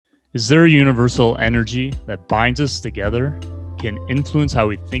Is there a universal energy that binds us together, can influence how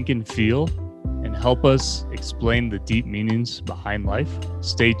we think and feel, and help us explain the deep meanings behind life?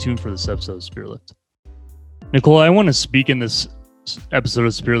 Stay tuned for this episode of Spirit Lift. Nicole, I want to speak in this episode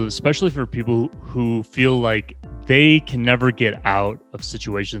of Spirit Lift, especially for people who feel like they can never get out of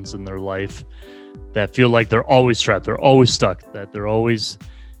situations in their life that feel like they're always trapped, they're always stuck, that they're always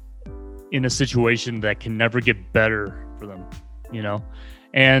in a situation that can never get better for them, you know?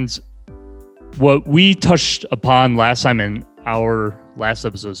 And what we touched upon last time in our last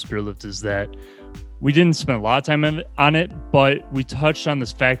episode of Spirit Lift is that we didn't spend a lot of time on it, but we touched on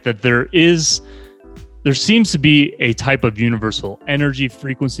this fact that there seems to be a type of universal energy,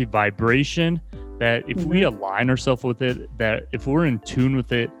 frequency, vibration that if we align ourselves with it, that if we're in tune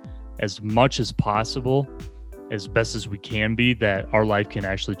with it as much as possible, as best as we can be, that our life can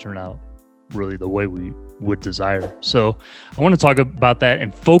actually turn out really the way we would desire. So I want to talk about that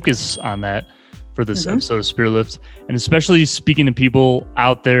and focus on that for this episode of Spirit Lift, and especially speaking to people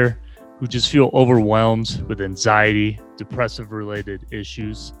out there who just feel overwhelmed with anxiety, depressive related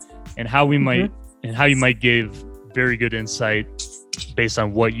issues, and how we might and how you might give very good insight based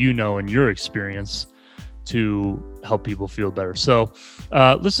on what you know and your experience to help people feel better. So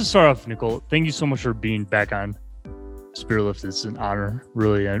let's just start off, Nicole. Thank you so much for being back on Spirit Lift. It's an honor.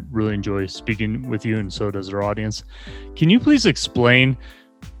 I really enjoy speaking with you, and so does our audience. Can you please explain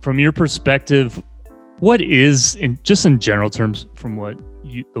from your perspective what is, in general terms, from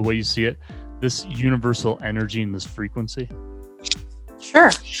the way you see it, this universal energy and this frequency?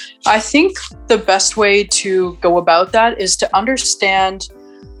 Sure. I think the best way to go about that is to understand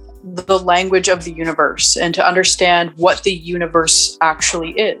the language of the universe and to understand what the universe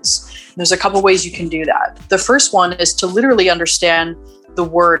actually is. There's a couple ways you can do that. The first one is to literally understand the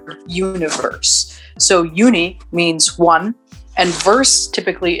word universe. So uni means one, and verse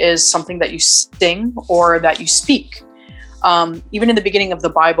typically is something that you sing or that you speak. Even in the beginning of the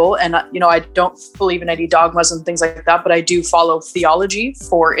Bible, and I don't believe in any dogmas and things like that, but I do follow theology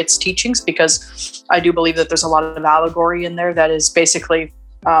for its teachings because I do believe that there's a lot of allegory in there that is basically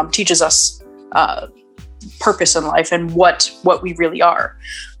teaches us purpose in life and what we really are.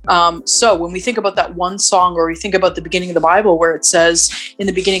 So when we think about that one song, or we think about the beginning of the Bible where it says, in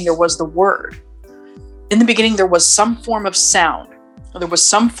the beginning there was the word. In the beginning there was some form of sound, or there was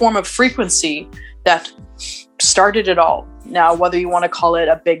some form of frequency that started it all. Now, whether you want to call it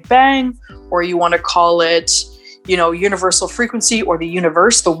a Big Bang, or you want to call it, universal frequency, or the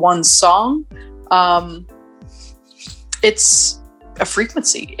universe, the one song, it's a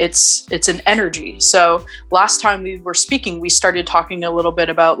frequency. It's an energy. So last time we were speaking, we started talking a little bit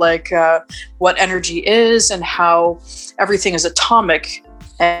about what energy is and how everything is atomic.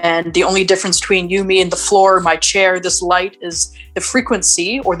 And the only difference between you, me, and the floor, my chair, this light, is the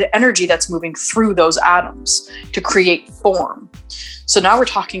frequency or the energy that's moving through those atoms to create form. So now we're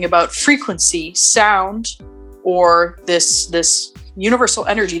talking about frequency, sound, or this universal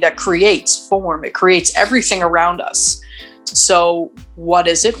energy that creates form. It creates everything around us. So what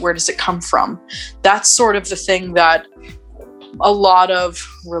is it? Where does it come from? That's sort of the thing that a lot of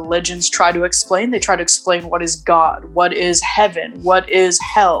religions try to explain. They try to explain what is God, what is heaven, what is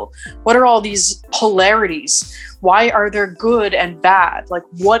hell, what are all these polarities? Why are there good and bad?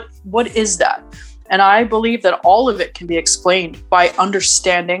 What is that? And I believe that all of it can be explained by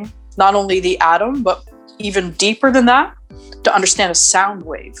understanding not only the atom, but even deeper than that, to understand a sound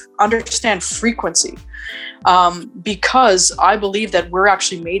wave, understand frequency. Because I believe that we're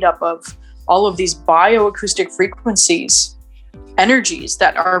actually made up of all of these bioacoustic frequencies, energies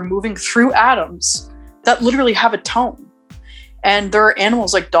that are moving through atoms that literally have a tone. And there are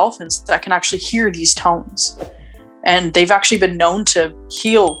animals like dolphins that can actually hear these tones. And they've actually been known to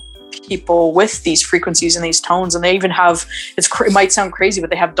heal people with these frequencies and these tones. And they even have, it might sound crazy, but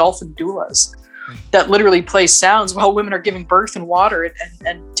they have dolphin doulas that literally play sounds while women are giving birth in water,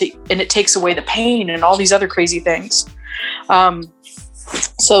 and it takes away the pain and all these other crazy things.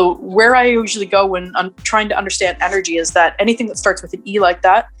 So where I usually go when I'm trying to understand energy is that anything that starts with an E like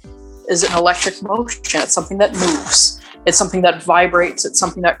that is an electric motion. It's something that moves. It's something that vibrates. It's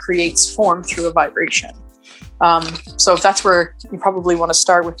something that creates form through a vibration. So if that's where you probably want to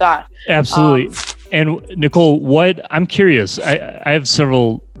start with that. Absolutely. And Nicole, I'm curious. I have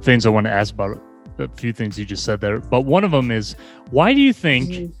several things I want to ask about a few things you just said there, but one of them is, why do you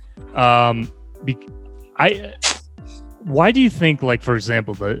think, why do you think, like, for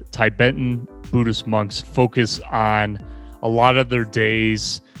example, the Tibetan Buddhist monks focus on a lot of their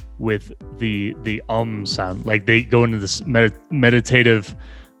days with the sound? Like, they go into this meditative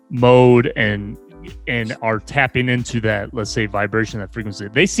mode and and are tapping into that, let's say, vibration, that frequency,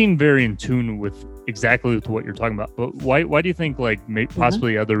 they seem very in tune with exactly with what you're talking about. But why do you think like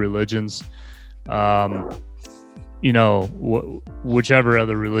possibly other religions, you know, whichever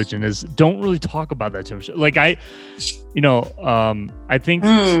other religion is, don't really talk about that too much? Like I think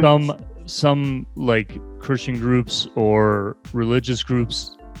some like Christian groups or religious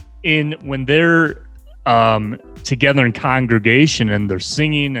groups, when they're together in congregation and they're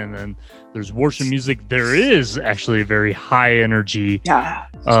singing and then there's worship music, there is actually a very high energy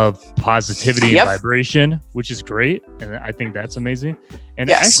of positivity and vibration, which is great, and I think that's amazing. And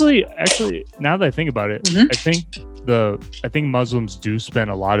actually now that I think about it, I think Muslims do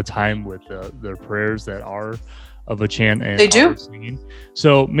spend a lot of time with their prayers that are of a chant and they do singing.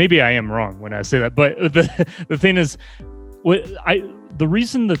 So maybe I am wrong when I say that, but the thing is, the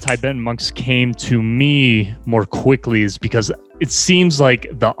reason the Tibetan monks came to me more quickly is because it seems like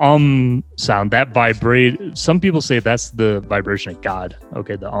the sound, that vibrate, some people say that's the vibration of God.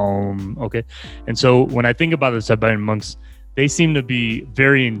 Okay, the okay. And so when I think about the Tibetan monks, they seem to be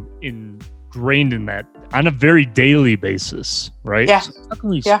very ingrained in that on a very daily basis, right? Yeah. So how can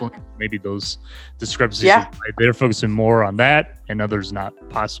we explain maybe those discrepancies? Why they're focusing more on that and others not,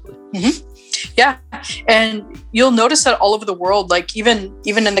 possibly? Yeah, and you'll notice that all over the world, like even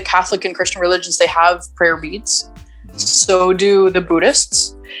in the Catholic and Christian religions, they have prayer beads. So do the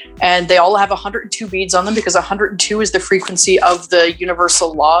Buddhists, and they all have 102 beads on them because 102 is the frequency of the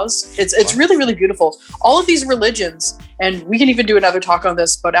universal laws. It's really, really beautiful. All of these religions, and we can even do another talk on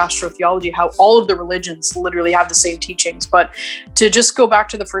this about astrotheology, how all of the religions literally have the same teachings. But to just go back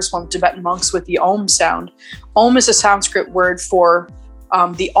to the first one, Tibetan monks with the Om sound. Om is a Sanskrit word for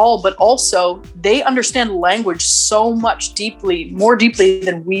the all, but also they understand language so much more deeply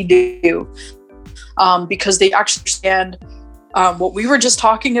than we do, because they actually understand what we were just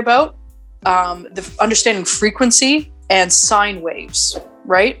talking about, the understanding frequency and sine waves,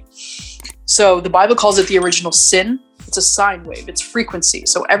 right? So the Bible calls it the original sin. It's a sine wave, it's frequency.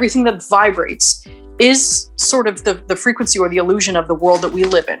 So everything that vibrates is sort of the frequency or the illusion of the world that we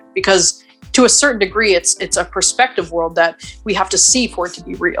live in, because to a certain degree, it's a perspective world that we have to see for it to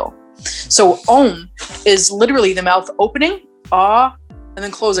be real. So Om is literally the mouth opening, and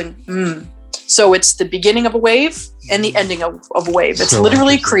then closing. So it's the beginning of a wave and the ending of a wave. It's so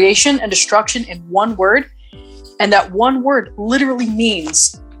literally creation and destruction in one word. And that one word literally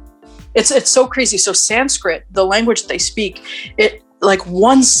means, it's so crazy. So Sanskrit, the language that they speak, it like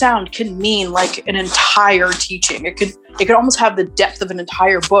one sound can mean like an entire teaching. It could almost have the depth of an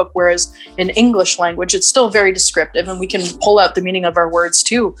entire book, whereas in English language, it's still very descriptive and we can pull out the meaning of our words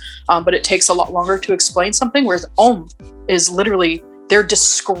too. But it takes a lot longer to explain something, whereas Om is literally, they're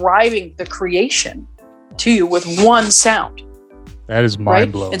describing the creation to you with one sound. That is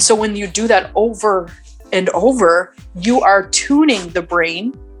mind blowing. And so when you do that over and over, you are tuning the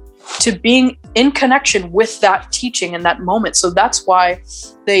brain to being in connection with that teaching in that moment. So that's why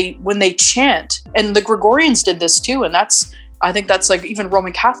when they chant, and the Gregorians did this too, and I think that's like even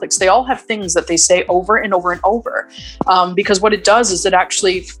Roman Catholics, they all have things that they say over and over and over, because what it does is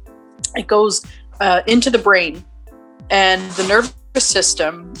it goes into the brain, and the nervous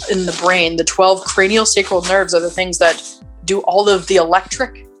system in the brain, the 12 cranial sacral nerves are the things that do all of the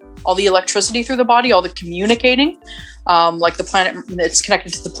electricity through the body, all the communicating. Like the planet, it's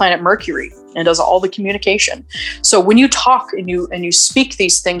connected to the planet Mercury and does all the communication. So when you talk and you speak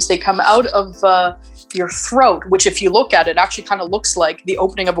these things, they come out of your throat, which if you look at it, actually kind of looks like the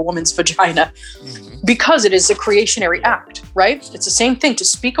opening of a woman's vagina, because it is a creationary act, right? It's the same thing. To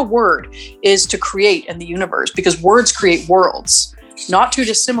speak a word is to create in the universe, because words create worlds, not too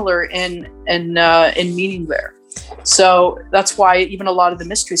dissimilar in meaning there. So that's why even a lot of the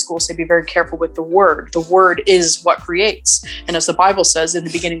mystery schools say be very careful with the word. The word is what creates. And as the Bible says, in the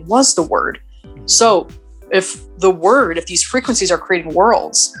beginning was the word. So if these frequencies are creating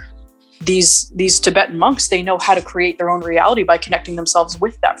worlds, these Tibetan monks, they know how to create their own reality by connecting themselves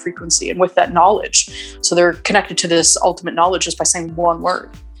with that frequency and with that knowledge. So they're connected to this ultimate knowledge just by saying one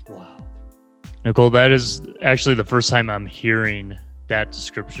word. Wow. Nicole, that is actually the first time I'm hearing that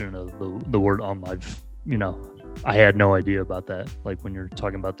description of the word Om. I had no idea about that. Like when you're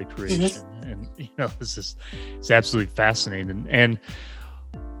talking about the creation, and it's absolutely fascinating. And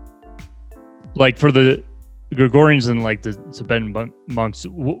like for the Gregorians and like the Tibetan monks,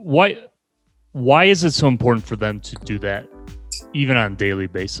 why is it so important for them to do that even on a daily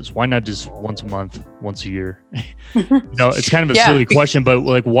basis? Why not just once a month, once a year? It's kind of a silly question, but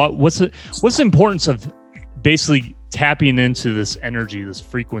like what's the importance of basically tapping into this energy, this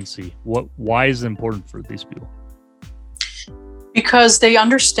frequency? Why is it important for these people? Because they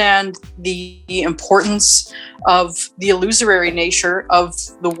understand the importance of the illusory nature of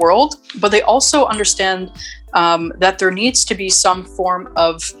the world, but they also understand that there needs to be some form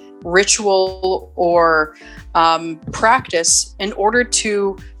of ritual or practice in order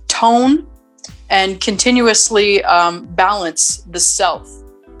to tone and continuously balance the self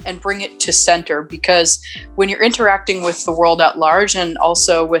and bring it to center. Because when you're interacting with the world at large, and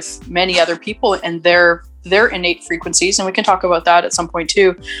also with many other people and their innate frequencies, and we can talk about that at some point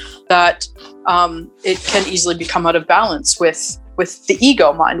too, that it can easily become out of balance with the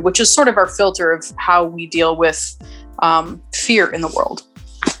ego mind, which is sort of our filter of how we deal with fear in the world.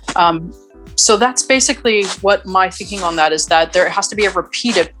 So that's basically what my thinking on that is, that there has to be a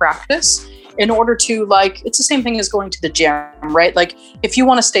repeated practice in order to, like, it's the same thing as going to the gym, right? Like, if you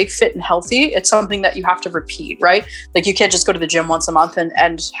want to stay fit and healthy, it's something that you have to repeat, right? Like, you can't just go to the gym once a month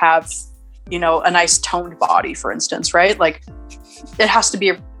and have, you know, a nice toned body, for instance, right? Like, it has to be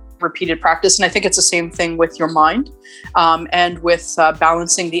a repeated practice. And I think it's the same thing with your mind, and with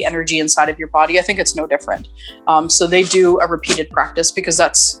balancing the energy inside of your body. I think it's no different. So they do a repeated practice because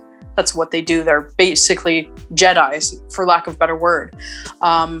that's what they do. They're basically Jedis, for lack of a better word.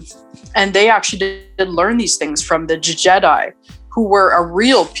 And they actually did learn these things from the Jedi, who were a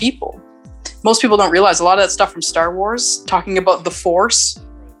real people. Most people don't realize a lot of that stuff from Star Wars, talking about the Force,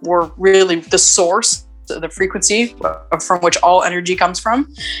 were really the source, the frequency from which all energy comes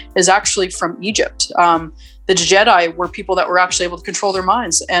from, is actually from Egypt. The Jedi were people that were actually able to control their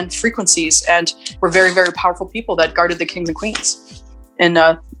minds and frequencies, and were very, very powerful people that guarded the kings and queens in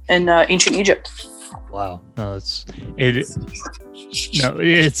ancient Egypt. Wow, no, it's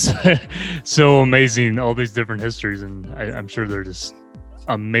so amazing, all these different histories, and I'm sure they're just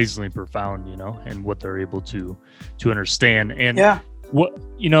amazingly profound, you know, and what they're able to understand. And what,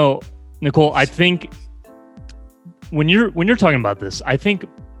 you know, Nicole, I think when you're talking about this, I think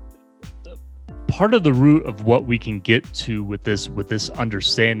part of the root of what we can get to with this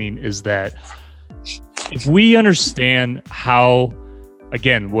understanding is that if we understand how,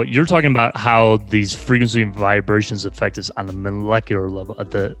 again, what you're talking about, how these frequency and vibrations affect us on the molecular level,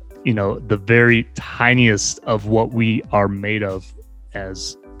 at the, you know, the very tiniest of what we are made of,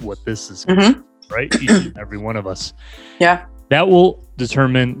 as what this is, right? Each and every one of us. Yeah. That will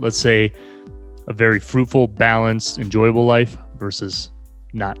determine, let's say, a very fruitful, balanced, enjoyable life versus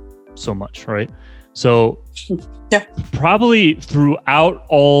not so much, right? So probably throughout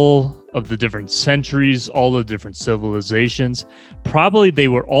all of the different centuries, all the different civilizations, probably they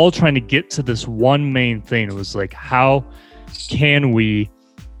were all trying to get to this one main thing. It was like, how can we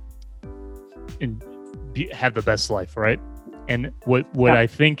have the best life, right? And what I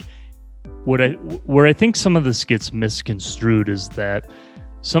think, where I think some of this gets misconstrued is that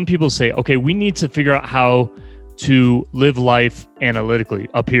some people say, okay, we need to figure out how to live life analytically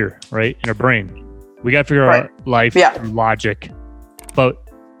up here, right? In our brain. We got to figure out life through logic. But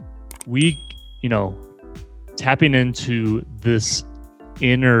we, you know, tapping into this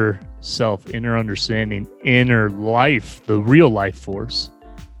inner self, inner understanding, inner life, the real life force,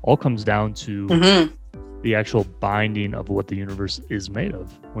 all comes down to the actual binding of what the universe is made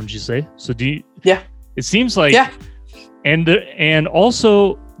of. Wouldn't you say? So do you? Yeah. It seems like. Yeah. And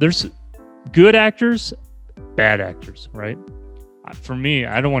also there's good actors, bad actors, right? For me,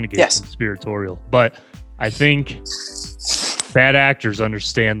 I don't want to get conspiratorial, but I think bad actors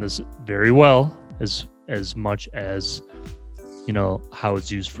understand this very well, as much as, you know, how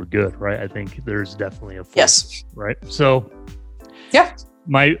it's used for good, right? I think there's definitely a force, right? So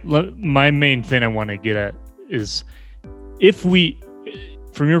my main thing I want to get at is, if we,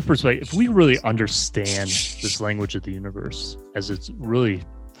 from your perspective, if we really understand this language of the universe, as it's really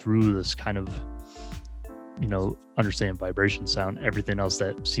through this kind of, you know, understand vibration, sound, everything else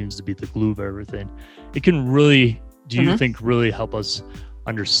that seems to be the glue of everything, it can really, do you think, really help us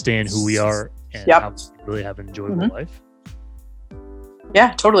understand who we are and how we really have an enjoyable life?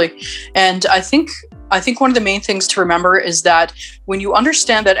 Yeah, totally. And I think one of the main things to remember is that when you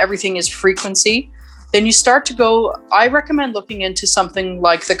understand that everything is frequency, then you start to go, I recommend looking into something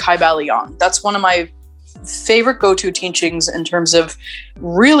like the Kybalion. That's one of my favorite go-to teachings in terms of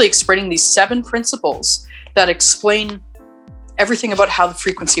really explaining these 7 principles that explain everything about how the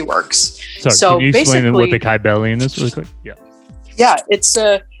frequency works. Sorry, so can you explain what the Kybalion is really quick? Yeah, it's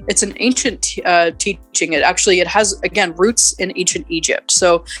an ancient teaching. It has, again, roots in ancient Egypt.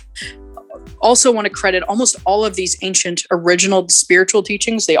 So also want to credit almost all of these ancient original spiritual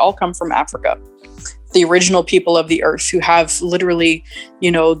teachings. They all come from Africa. The original people of the earth, who have literally,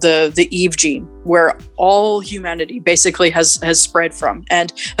 you know, the Eve gene, where all humanity basically has spread from.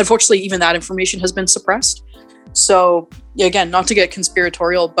 And unfortunately, even that information has been suppressed. So again, not to get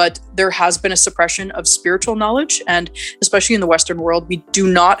conspiratorial, but there has been a suppression of spiritual knowledge. And especially in the Western world, we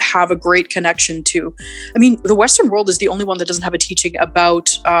do not have a great connection to, the Western world is the only one that doesn't have a teaching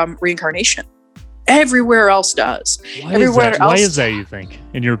about reincarnation. Everywhere else does. Why is that, you think,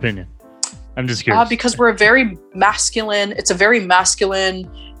 in your opinion? I'm just curious. Because we're it's a very masculine,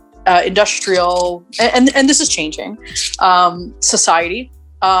 industrial, and this is changing, society.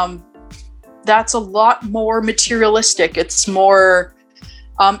 That's a lot more materialistic. It's more,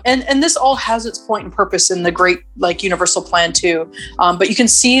 and this all has its point and purpose in the great universal plan too. But you can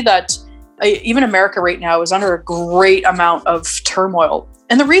see that even America right now is under a great amount of turmoil.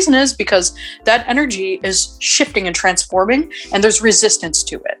 And the reason is because that energy is shifting and transforming, and there's resistance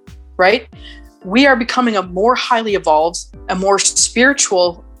to it, right? We are becoming a more highly evolved, a more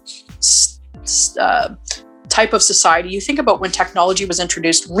spiritual type of society. You think about when technology was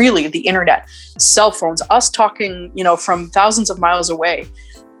introduced, really the internet, cell phones, us talking, from thousands of miles away,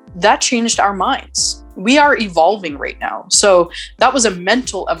 that changed our minds. We are evolving right now. So that was a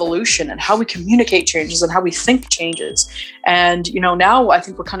mental evolution, and how we communicate changes and how we think changes. And, now I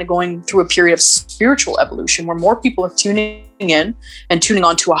think we're kind of going through a period of spiritual evolution where more people are tuning in and tuning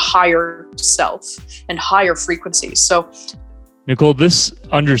on to a higher self and higher frequencies. So Nicole, this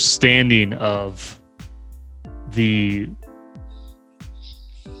understanding of in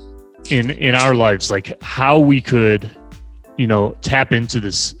our lives, like how we could, tap into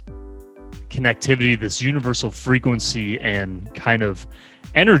this connectivity, this universal frequency and kind of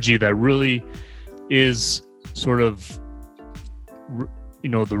energy that really is sort of,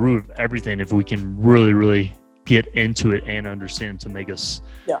 the root of everything, if we can really, really get into it and understand, to make us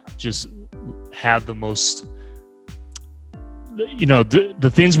just have the most,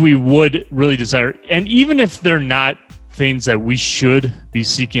 the things we would really desire. And even if they're not things that we should be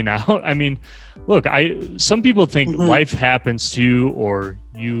seeking out, look, some people think life happens to you, or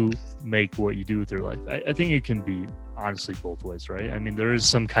you make what you do with your life. I think it can be honestly both ways, right? There is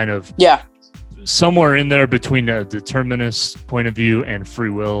some kind of somewhere in there between a determinist point of view and free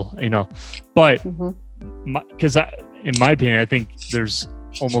will, but because in my opinion, I think there's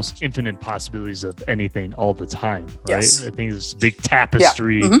almost infinite possibilities of anything all the time, right? Yes. I think it's a big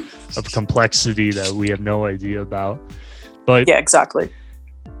tapestry of complexity that we have no idea about. But exactly.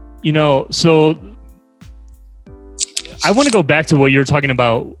 So I want to go back to what you're talking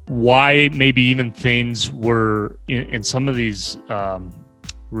about, why maybe even things were in some of these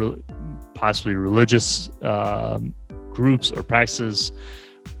possibly religious groups or practices,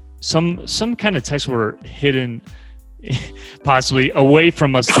 some kind of texts were hidden possibly away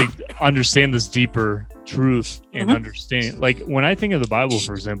from us to understand this deeper truth and understand. Like when I think of the Bible,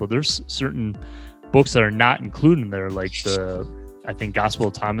 for example, there's certain books that are not included in there, like I think Gospel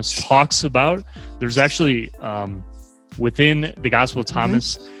of Thomas talks about. There's actually within the Gospel of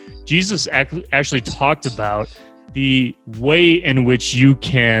Thomas, Jesus actually talked about the way in which you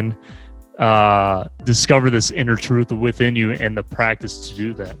can discover this inner truth within you and the practice to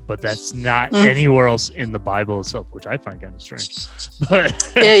do that. But that's not anywhere else in the Bible itself, which I find kind of strange.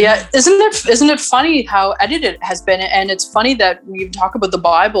 But Isn't it funny how edited it has been? And it's funny that we talk about the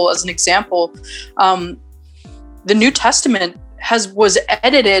Bible as an example. The New Testament was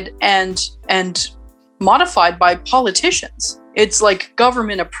edited and modified by politicians. It's like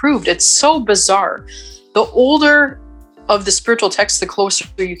government approved. It's so bizarre. The older of the spiritual texts, the closer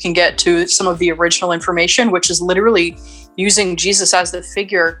you can get to some of the original information, which is literally using Jesus as the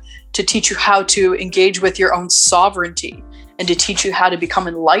figure to teach you how to engage with your own sovereignty and to teach you how to become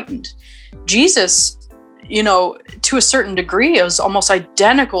enlightened. Jesus, to a certain degree, is almost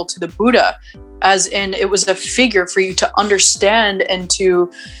identical to the Buddha, as in it was a figure for you to understand and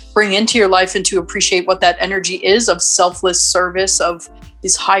to bring into your life and to appreciate what that energy is of selfless service, of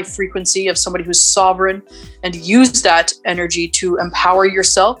this high frequency of somebody who's sovereign, and use that energy to empower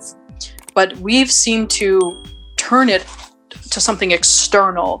yourself. But we've seemed to turn it to something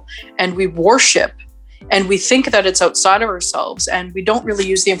external, and we worship, and we think that it's outside of ourselves, and we don't really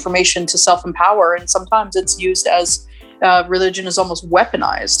use the information to self-empower. And sometimes it's used as religion is almost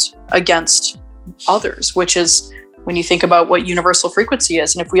weaponized against others, which is when you think about what universal frequency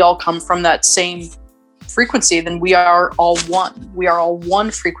is. And if we all come from that same frequency, then we are all one. We are all one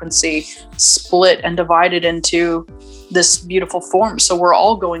frequency, split and divided into this beautiful form. So we're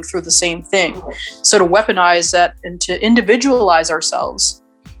all going through the same thing. So to weaponize that and to individualize ourselves,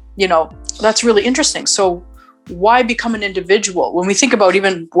 that's really interesting. So why become an individual? When we think about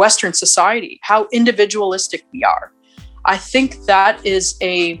even Western society, how individualistic we are, I think that is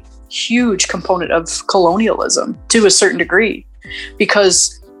a huge component of colonialism to a certain degree,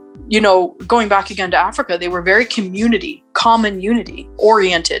 because going back again to Africa, they were very common unity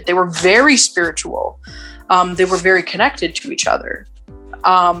oriented. They were very spiritual. They were very connected to each other.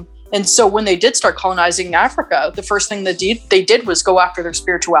 And so when they did start colonizing Africa, the first thing that they did was go after their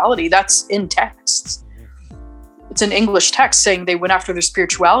spirituality. That's in texts. It's an English text saying they went after their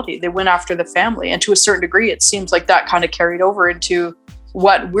spirituality. They went after the family. And to a certain degree, it seems like that kind of carried over into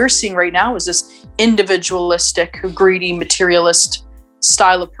what we're seeing right now is this individualistic, greedy, materialist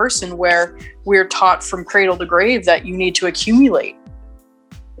style of person where we're taught from cradle to grave that you need to accumulate.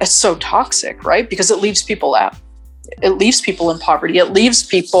 It's so toxic, right? Because it leaves people out. It leaves people in poverty. It leaves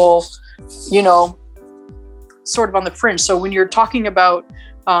people, sort of on the fringe. So when you're talking about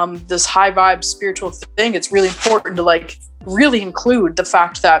this high vibe spiritual thing, it's really important to really include the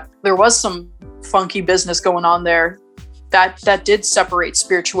fact that there was some funky business going on there that did separate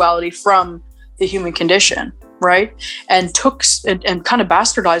spirituality from the human condition, right? And took and kind of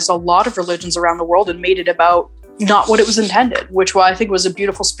bastardized a lot of religions around the world and made it about not what it was intended, which I think was a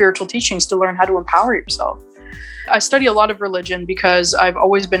beautiful spiritual teachings to learn how to empower yourself. I study a lot of religion because I've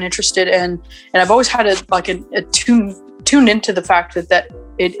always been interested in, and I've always had a tune into the fact that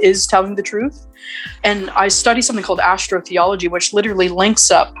it is telling the truth. And I study something called astrotheology, which literally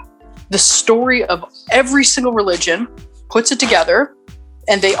links up the story of every single religion, puts it together,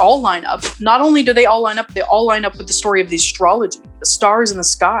 and they all line up. Not only do they all line up, they all line up with the story of the astrology, the stars in the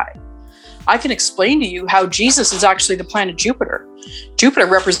sky. I can explain to you how Jesus is actually the planet Jupiter. Jupiter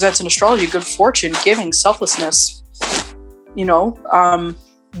represents in astrology good fortune, giving, selflessness,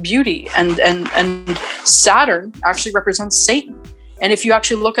 beauty, and Saturn actually represents Satan. And if you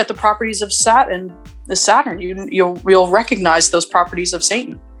actually look at the properties of Saturn, you'll recognize those properties of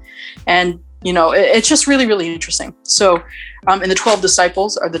Satan. And it's just really, really interesting. So, and the 12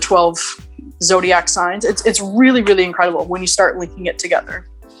 disciples are the 12 zodiac signs. It's really, really incredible when you start linking it together.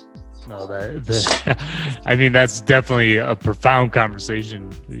 No, I mean, that's definitely a profound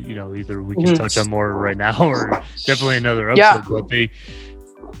conversation. Either we can touch on more right now or definitely another episode. Yeah. But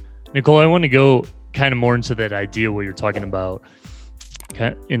Nicole, I want to go kind of more into that idea what you're talking about,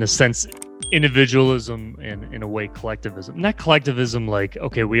 in a sense, individualism and in a way collectivism. Not collectivism like,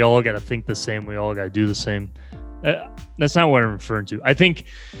 okay, we all got to think the same, we all got to do the same. That's not what I'm referring to. I think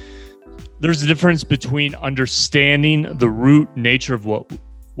there's a difference between understanding the root nature of what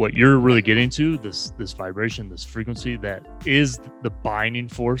you're really getting to, this vibration, this frequency that is the binding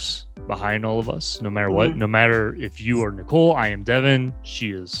force behind all of us, no matter what. No matter if you are Nicole, I am Devin,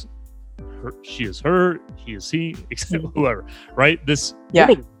 she is her, he is he, except whoever, right? This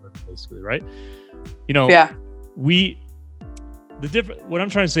basically, right? What I'm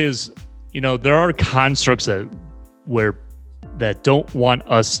trying to say is, there are constructs that don't want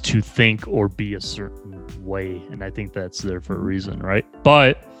us to think or be a certain way, and I think that's there for a reason, right?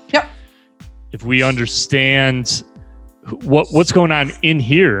 But if we understand what's going on in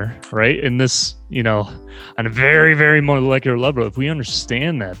here, right, in this, on a very, very molecular level, if we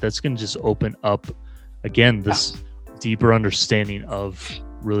understand that's going to just open up again this deeper understanding of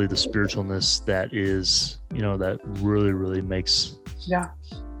really the spiritualness that is, that really, really makes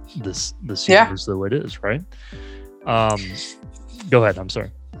this universe the way it is, right? Go ahead. I'm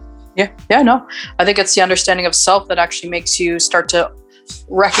sorry. No, I think it's the understanding of self that actually makes you start to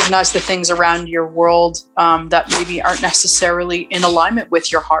recognize the things around your world that maybe aren't necessarily in alignment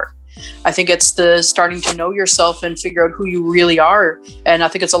with your heart. I think it's the starting to know yourself and figure out who you really are. And I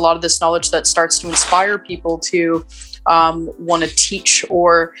think it's a lot of this knowledge that starts to inspire people to want to teach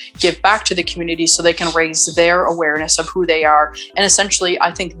or give back to the community so they can raise their awareness of who they are. And essentially,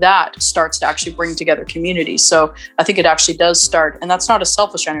 I think that starts to actually bring together community. So I think it actually does start, and that's not a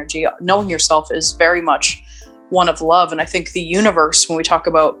selfish energy. Knowing yourself is very much one of love. And I think the universe, when we talk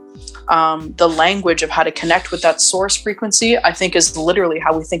about the language of how to connect with that source frequency, I think is literally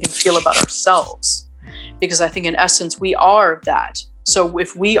how we think and feel about ourselves. Because I think in essence, we are that. So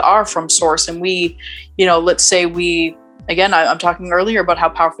if we are from source and we, let's say I'm talking earlier about how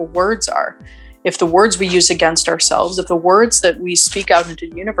powerful words are. If the words we use against ourselves, if the words that we speak out into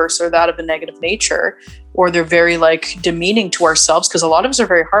the universe are that of a negative nature, or they're very demeaning to ourselves, because a lot of us are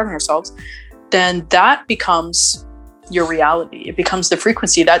very hard on ourselves, then that becomes your reality. It becomes the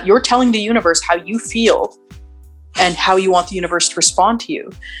frequency that you're telling the universe how you feel and how you want the universe to respond to you.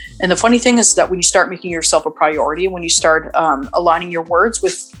 And the funny thing is that when you start making yourself a priority, when you start aligning your words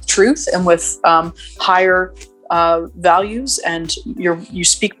with truth and with higher values, and you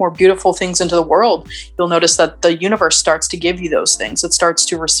speak more beautiful things into the world, you'll notice that the universe starts to give you those things. It starts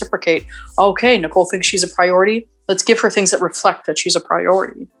to reciprocate. Okay, Nicole thinks she's a priority. Let's give her things that reflect that she's a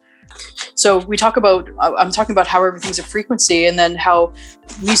priority. So we talk about, I'm talking about how everything's a frequency, and then how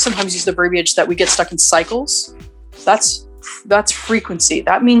we sometimes use the verbiage that we get stuck in cycles. That's frequency.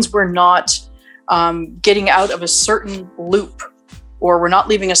 That means we're not getting out of a certain loop, or we're not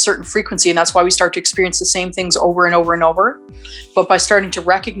leaving a certain frequency. And that's why we start to experience the same things over and over and over. But by starting to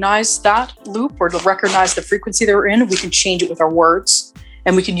recognize that loop, or to recognize the frequency that we're in, we can change it with our words,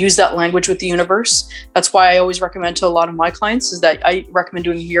 and we can use that language with the universe. That's why I always recommend to a lot of my clients is that I recommend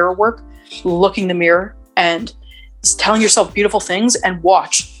doing mirror work, looking in the mirror and telling yourself beautiful things, and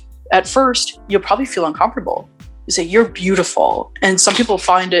watch. At first, you'll probably feel uncomfortable. You say, you're beautiful. And some people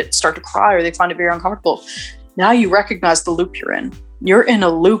start to cry, or they find it very uncomfortable. Now you recognize the loop you're in. You're in a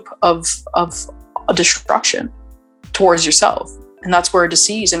loop of a destruction towards yourself. And that's where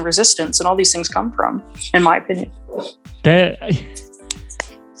disease and resistance and all these things come from, in my opinion.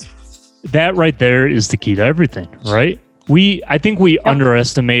 That right there is the key to everything, right? I think we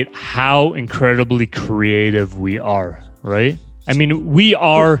underestimate how incredibly creative we are, right? I mean, we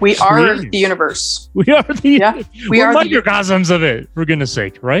are the universe. We are we're microcosms of it, for goodness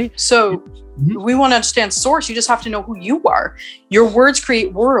sake, right? So we want to understand source. You just have to know who you are. Your words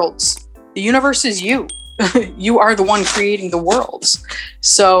create worlds. The universe is you. You are the one creating the worlds.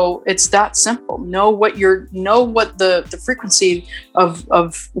 So it's that simple. Know what the frequency of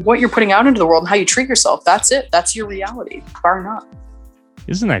what you're putting out into the world and how you treat yourself. That's it. That's your reality, bar none.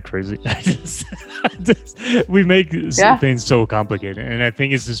 Isn't that crazy? We make things so complicated, and I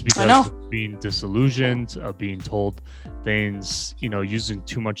think it's just because of being disillusioned, of being told things, using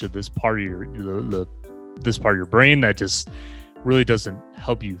too much of this part of this part of your brain that just really doesn't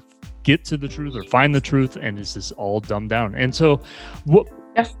help you get to the truth or find the truth, and it's just all dumbed down. And so,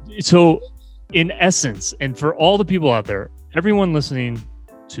 so in essence, and for all the people out there, everyone listening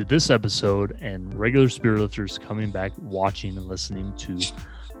to this episode and regular Spirit Lifters coming back, watching and listening to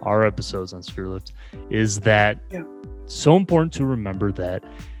our episodes on Spirit Lift, is that so important to remember that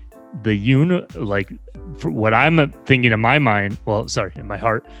for what I'm thinking in my mind, in my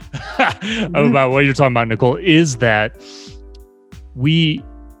heart, about what you're talking about, Nicole, is that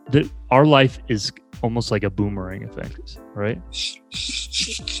our life is almost like a boomerang effect, right?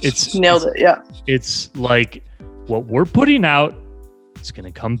 It's nailed it. Yeah. It's like what we're putting out, it's going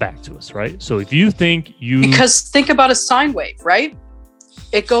to come back to us, right? So if you think because think about a sine wave, right?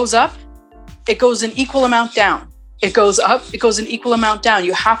 It goes up, it goes an equal amount down. It goes up, it goes an equal amount down.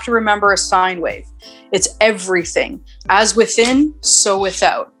 You have to remember a sine wave. It's everything. As within, so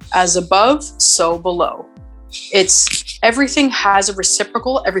without. As above, so below. It's everything has a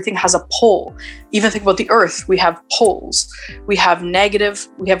reciprocal, everything has a pole. Even think about the earth, we have poles. We have negative,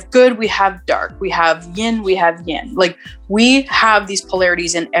 we have good, we have dark, we have yin, we have yang. Like we have these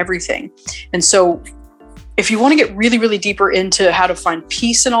polarities in everything. And so if you want to get really, really deeper into how to find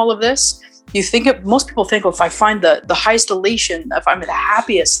peace in all of this, most people think, if I find the highest elation, if I'm the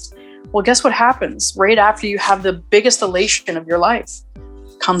happiest, well, guess what happens? Right after you have the biggest elation of your life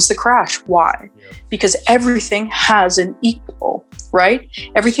comes the crash. Why? Because everything has an equal, right?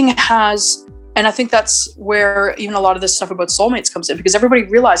 Everything has, and I think that's where even a lot of this stuff about soulmates comes in, because everybody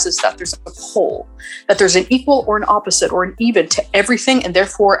realizes that there's a pole, that there's an equal or an opposite or an even to everything, and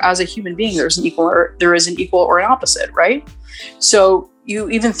therefore as a human being there is an equal or an opposite, right? So you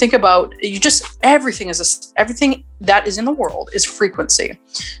even think about everything that is in the world is frequency.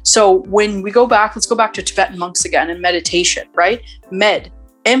 So when we go back, let's go back to Tibetan monks again and meditation, right? MED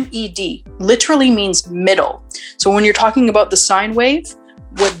literally means middle. So when you're talking about the sine wave,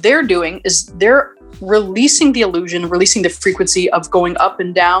 what they're doing is they're releasing the illusion, releasing the frequency of going up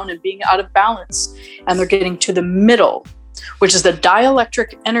and down and being out of balance. And they're getting to the middle, which is the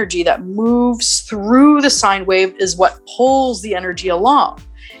dielectric energy that moves through the sine wave, is what pulls the energy along.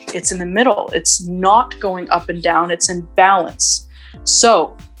 It's in the middle. It's not going up and down. It's in balance.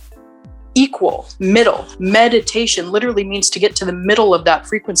 So equal, middle, meditation literally means to get to the middle of that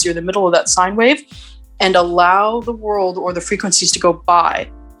frequency or the middle of that sine wave and allow the world or the frequencies to go by.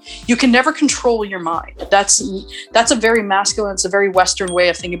 You can never control your mind. That's a very masculine, it's a very Western way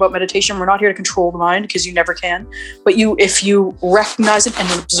of thinking about meditation. We're not here to control the mind because you never can. But if you recognize it and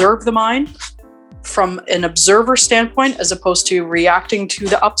observe the mind from an observer standpoint, as opposed to reacting to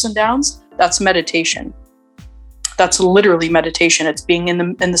the ups and downs, that's meditation. That's literally meditation. It's being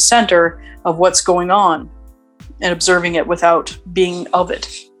in the center of what's going on and observing it without being of it.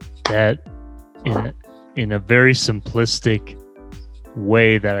 That in a very simplistic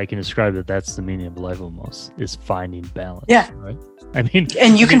way that I can describe it, that's the meaning of life almost, is finding balance. Yeah. Right.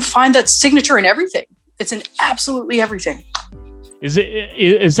 And you can find that signature in everything. It's in absolutely everything.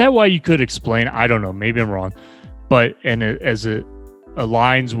 Is that why you could explain? I don't know. Maybe I'm wrong, but as a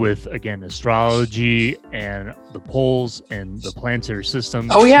aligns with, again, astrology and the poles and the planetary system.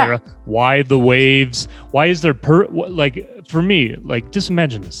 Oh, yeah. etc. Why the waves? Why is there like, for me, like, just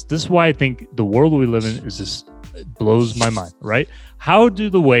imagine this. This is why I think the world we live in is just, it blows my mind, right? How do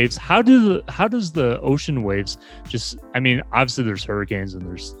the waves, how does the ocean waves just, I mean, obviously there's hurricanes and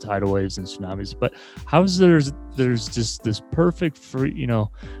there's tidal waves and tsunamis, but how is there's just this perfect free, you know,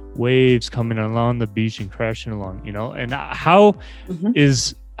 waves coming along the beach and crashing along, you know? And how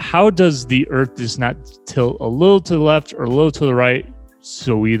does the earth just not tilt a little to the left or a little to the right,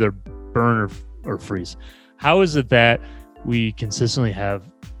 so we either burn or freeze? How is it that we consistently have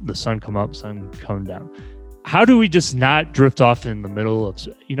the sun come up, sun come down? How do we just not drift off in the middle of,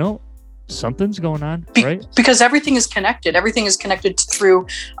 you know, something's going on, right? Because everything is connected. Everything is connected through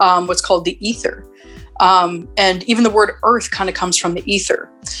what's called the ether. And even the word earth kind of comes from the ether.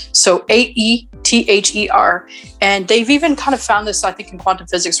 So AETHER. And they've even kind of found this, I think, in quantum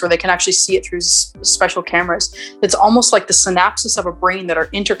physics, where they can actually see it through special cameras. It's almost like the synapses of a brain that are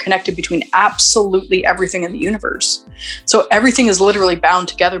interconnected between absolutely everything in the universe. So everything is literally bound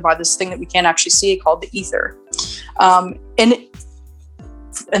together by this thing that we can't actually see called the ether.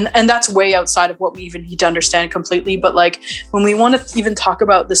 And that's way outside of what we even need to understand completely. But like, when we want to even talk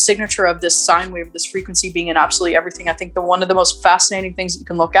about the signature of this sine wave, this frequency being in absolutely everything, I think one of the most fascinating things that you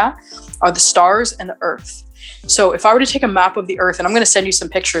can look at are the stars and the earth. So if I were to take a map of the earth, and I'm going to send you some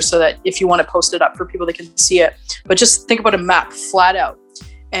pictures so that if you want to post it up for people that can see it, but just think about a map flat out.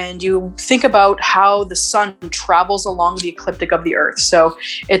 And you think about how the sun travels along the ecliptic of the earth. So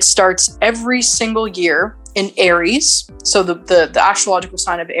it starts every single year in Aries. So the astrological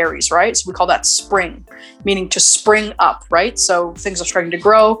sign of Aries, right? So we call that spring, meaning to spring up, right? So things are starting to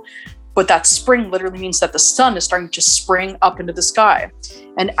grow, but that spring literally means that the sun is starting to spring up into the sky.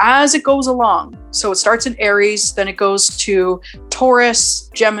 And as it goes along, so it starts in Aries, then it goes to Taurus,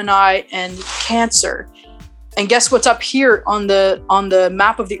 Gemini, and Cancer. And guess what's up here on the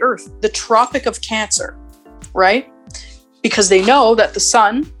map of the earth? The Tropic of Cancer, right? Because they know that the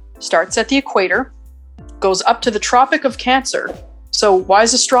sun starts at the equator, goes up to the Tropic of Cancer. So why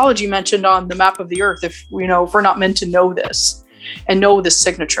is astrology mentioned on the map of the earth if we're not meant to know this and know this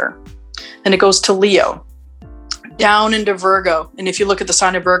signature? And it goes to Leo, down into Virgo. And if you look at the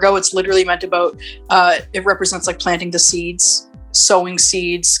sign of Virgo, it's literally meant about, it represents like planting the seeds, sowing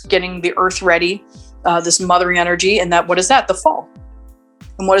seeds, getting the earth ready. This mothering energy, and what is that? The fall.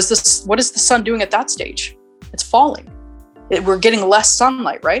 And what is this? What is the sun doing at that stage? It's falling. We're getting less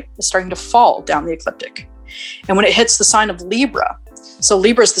sunlight, right? It's starting to fall down the ecliptic. And when it hits the sign of Libra, so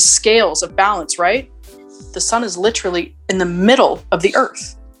Libra is the scales of balance, right? The sun is literally in the middle of the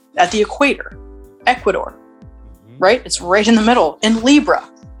earth at the equator, Ecuador, right? It's right in the middle in Libra.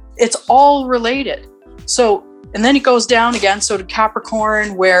 It's all related. So, and then it goes down again, so to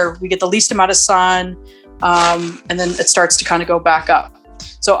Capricorn, where we get the least amount of sun, and then it starts to kind of go back up.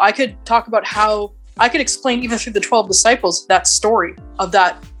 So I could talk about how I could explain even through the 12 disciples that story of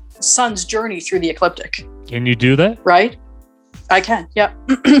that sun's journey through the ecliptic. Can you do that? Right? I can, yeah.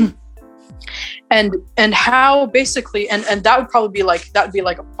 and how basically, and that would probably be like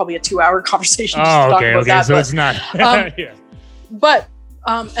probably a 2-hour conversation. Oh, okay. That, so but, it's not. Yeah. But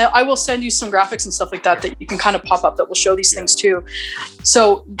I will send you some graphics and stuff like that you can kind of pop up that will show these things too.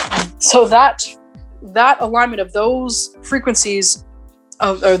 So that alignment of those frequencies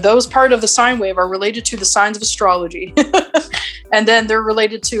or those part of the sine wave are related to the signs of astrology. And then they're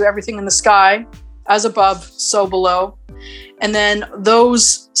related to everything in the sky, as above, so below. And then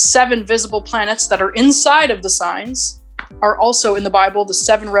those 7 visible planets that are inside of the signs are also in the Bible, the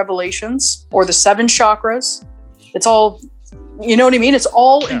 7 revelations or the 7 chakras. It's all, you know what I mean? It's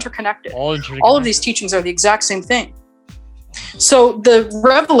all interconnected. All of these teachings are the exact same thing. So the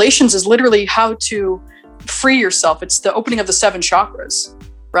revelations is literally how to free yourself. It's the opening of the 7 chakras,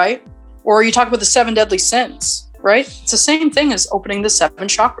 right? Or you talk about the 7 deadly sins, right? It's the same thing as opening the 7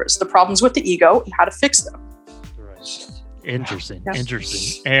 chakras, the problems with the ego and how to fix them. Right. Interesting.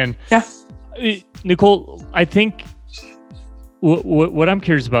 And Nicole, I think what I'm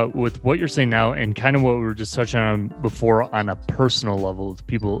curious about with what you're saying now and kind of what we were just touching on before on a personal level to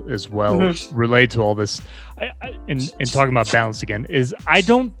people as well, relate to all this and talking about balance again, is I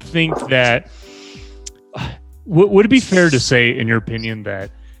don't think that would it be fair to say, in your opinion,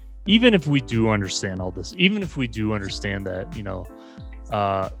 that even if we do understand all this, even if we do understand that,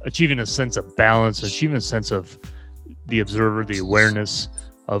 achieving a sense of balance, achieving a sense of the observer, the awareness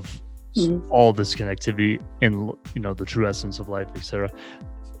of all this connectivity and, the true essence of life, etc.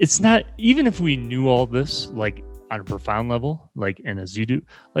 It's not, even if we knew all this, like, on a profound level, like, and as you do,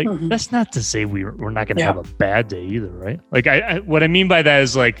 like, Mhm. that's not to say we're not going to Yeah. have a bad day either, right? Like, I what I mean by that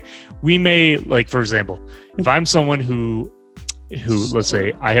is, like, we may, like, for example, if I'm someone who let's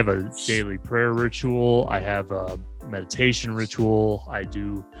say I have a daily prayer ritual, I have a meditation ritual, I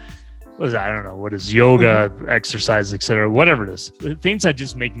do, I don't know, what is yoga, exercise, etc., whatever it is, things that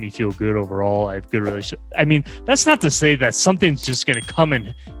just make me feel good overall. I have good relationship. I mean, that's not to say that something's just going to come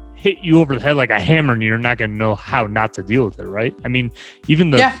and hit you over the head like a hammer and you're not going to know how not to deal with it, right? I mean, even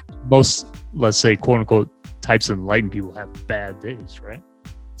the most, let's say, quote unquote, types of enlightened people have bad days, right?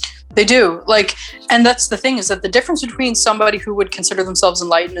 They do. Like, and that's the thing, is that the difference between somebody who would consider themselves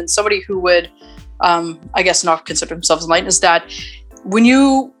enlightened and somebody who would, I guess, not consider themselves enlightened, is that when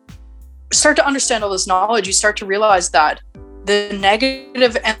you start to understand all this knowledge, you start to realize that the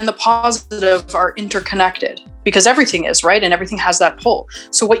negative and the positive are interconnected, because everything is, right? And everything has that pull.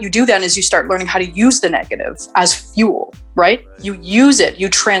 So what you do then is you start learning how to use the negative as fuel, right? You use it, you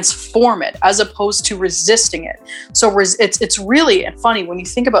transform it, as opposed to resisting it. So it's really funny when you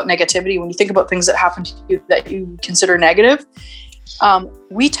think about negativity, when you think about things that happen to you that you consider negative,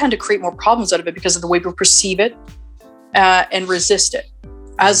 we tend to create more problems out of it because of the way we perceive it and resist it.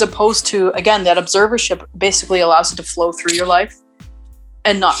 As opposed to, again, that observership basically allows it to flow through your life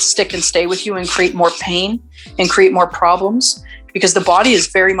and not stick and stay with you and create more pain and create more problems, because the body is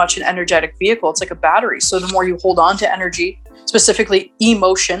very much an energetic vehicle. It's like a battery. So the more you hold on to energy, specifically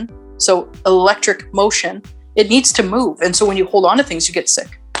emotion, so electric motion, it needs to move. And so when you hold on to things, you get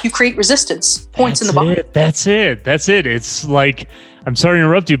sick. You create resistance points in the body. That's it. It's like, I'm sorry to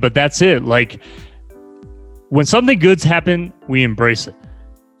interrupt you, but that's it. Like, when something good's happen, we embrace it.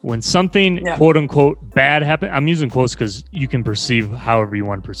 When something quote unquote bad happen, I'm using quotes because you can perceive however you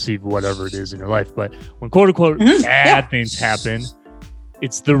want to perceive whatever it is in your life. But when quote unquote bad things happen,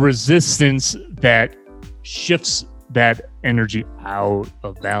 it's the resistance that shifts that energy out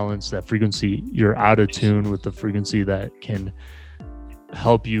of balance, that frequency. You're out of tune with the frequency that can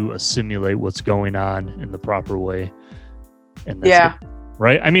help you assimilate what's going on in the proper way. And that's it,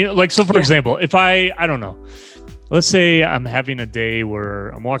 right? I mean, like, so for example, if I don't know, let's say I'm having a day where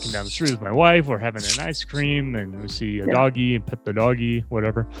I'm walking down the street with my wife, we're having an ice cream and we see a doggy and pet the doggy,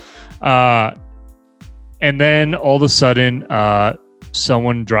 whatever. And then all of a sudden,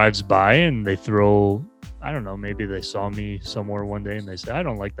 someone drives by and they throw, I don't know, maybe they saw me somewhere one day and they say, I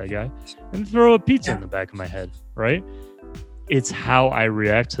don't like that guy, and throw a pizza in the back of my head, right? It's how I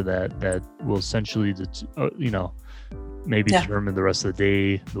react to that will essentially, maybe determine the rest of the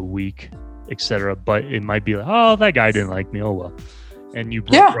day, the week, etc. But it might be like, oh, that guy didn't like me. Oh, well. And you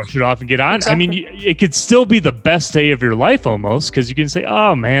brush it off and get on. Exactly. I mean, it could still be the best day of your life almost, because you can say,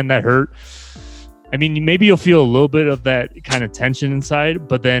 oh, man, that hurt. I mean, maybe you'll feel a little bit of that kind of tension inside,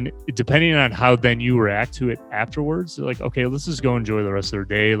 but then depending on how then you react to it afterwards, you're like, okay, let's just go enjoy the rest of the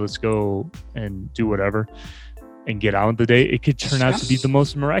day. Let's go and do whatever and get on with the day. It could turn out to be the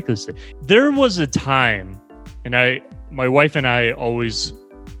most miraculous day. There was a time, and my wife and I always,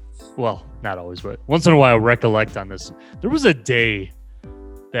 well, not always, but once in a while recollect on this. There was a day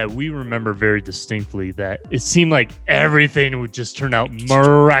that we remember very distinctly that it seemed like everything would just turn out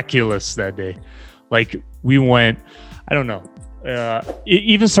miraculous that day. Like, we went, I don't know, it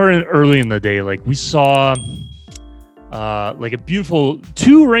even started early in the day. Like, we saw like a beautiful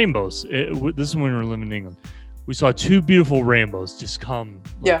 2 rainbows. This is when we were living in England. We saw 2 beautiful rainbows just come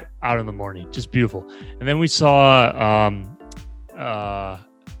out in the morning, just beautiful. And then we saw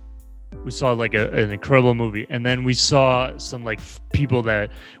like an incredible movie, and then we saw some like people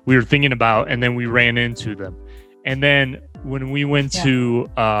that we were thinking about, and then we ran into them. And then when we went to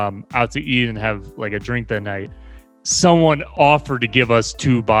out to eat and have like a drink that night, someone offered to give us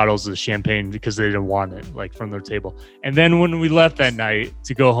 2 bottles of champagne because they didn't want it, like, from their table. And then when we left that night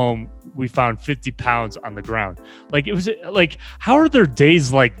to go home, we found 50 pounds on the ground. Like, it was like, how are there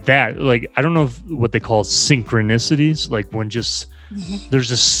days like that? Like, I don't know what they call synchronicities, like when just there's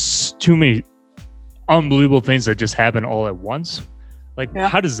just too many unbelievable things that just happen all at once. Like,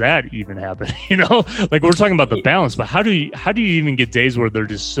 how does that even happen? Like, we're talking about the balance, but how do you even get days where they're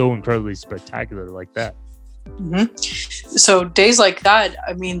just so incredibly spectacular like that? So days like that,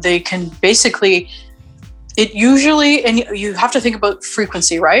 I mean, they can basically, it usually, and you have to think about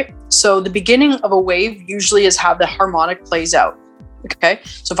frequency, right? So the beginning of a wave usually is how the harmonic plays out. Okay.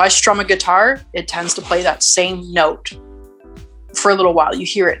 So if I strum a guitar, it tends to play that same note for a little while. You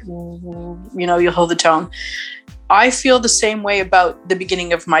hear it, you'll hold the tone. I feel the same way about the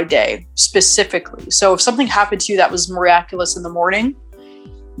beginning of my day specifically. So if something happened to you that was miraculous in the morning,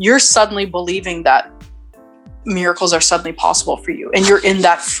 you're suddenly believing that miracles are suddenly possible for you, and you're in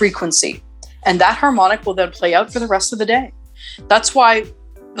that frequency. And that harmonic will then play out for the rest of the day. That's why,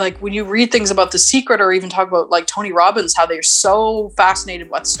 like, when you read things about The Secret or even talk about like Tony Robbins, how they're so fascinated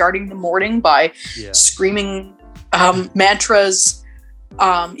with starting the morning by screaming mantras.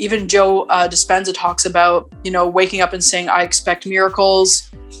 Even Joe Dispenza talks about, waking up and saying, I expect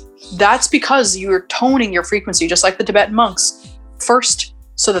miracles. That's because you're toning your frequency, just like the Tibetan monks, first,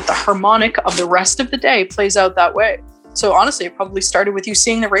 so that the harmonic of the rest of the day plays out that way. So honestly, it probably started with you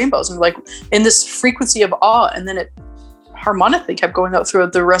seeing the rainbows and like in this frequency of awe, and then it harmonically kept going out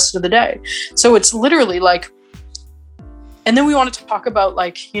throughout the rest of the day. So it's literally like, and then we wanted to talk about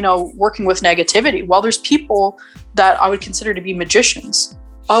like, working with negativity. Well, there's people that I would consider to be magicians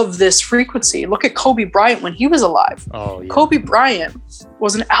of this frequency. Look at Kobe Bryant when he was alive. Oh, yeah. Kobe Bryant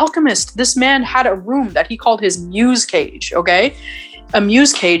was an alchemist. This man had a room that he called his muse cage, okay? A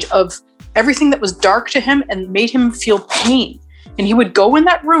muse cage of everything that was dark to him and made him feel pain. And he would go in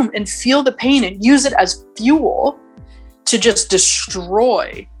that room and feel the pain and use it as fuel to just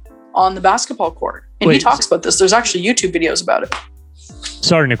destroy on the basketball court. And he talks about this. There's actually YouTube videos about it.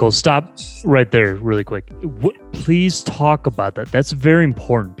 Sorry, Nicole, stop right there really quick. Please talk about that. That's very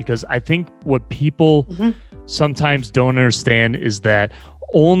important, because I think what people sometimes don't understand is that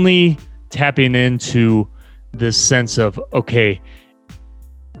only tapping into this sense of, okay,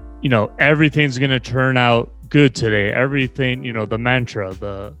 everything's going to turn out good today. Everything, the mantra,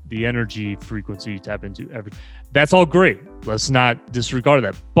 the energy frequency you tap into, that's all great. Let's not disregard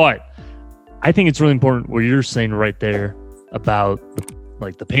that. But I think it's really important what you're saying right there about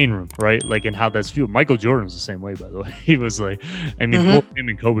the pain room, right? Like, and how that's fueled. Michael Jordan's the same way, by the way. He was like, him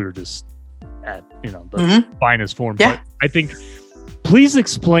and Kobe were just at, the finest form. Yeah. But I think, please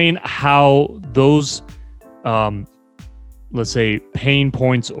explain how those, let's say, pain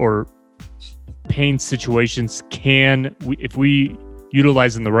points or pain situations if we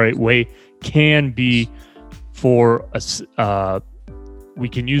utilize in the right way, can be for us, we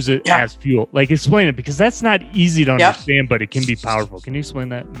can use it as fuel. Like, explain it, because that's not easy to understand, but it can be powerful. Can you explain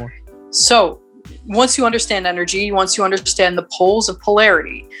that more? So once you understand energy, once you understand the poles of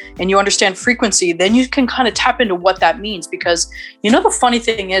polarity and you understand frequency, then you can kind of tap into what that means. Because, the funny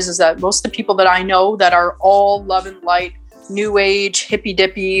thing is that most of the people that I know that are all love and light, new age, hippy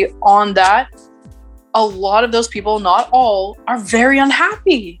dippy on that, a lot of those people, not all, are very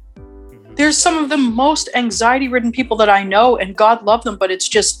unhappy. There's some of the most anxiety-ridden people that I know, and God love them, but it's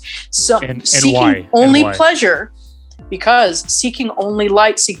just seeking only pleasure. Because seeking only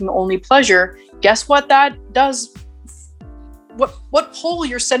light, seeking only pleasure, guess what that does? What pole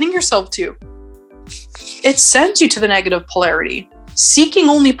you're sending yourself to? It sends you to the negative polarity. Seeking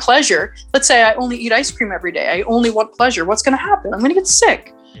only pleasure, let's say I only eat ice cream every day. I only want pleasure. What's going to happen? I'm going to get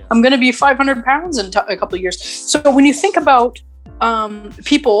sick. I'm going to be 500 pounds in a couple of years. So when you think about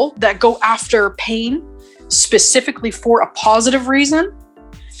people that go after pain specifically for a positive reason,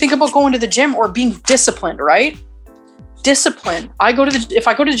 think about going to the gym or being disciplined, right? Discipline. If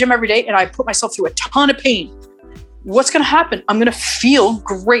I go to the gym every day and I put myself through a ton of pain, what's going to happen? I'm going to feel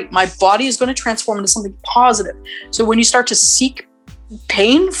great. My body is going to transform into something positive. So when you start to seek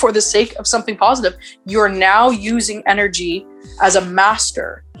pain for the sake of something positive, you're now using energy as a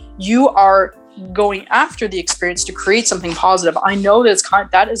master. You are going after the experience to create something positive. I know that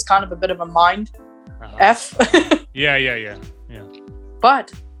that is kind of a bit of a mind F. Yeah.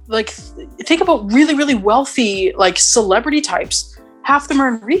 But like, think about really, really wealthy, like celebrity types. Half of them are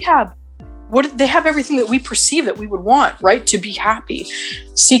in rehab. They have everything that we perceive that we would want, right? To be happy,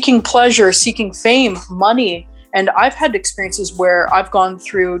 seeking pleasure, seeking fame, money. And I've had experiences where I've gone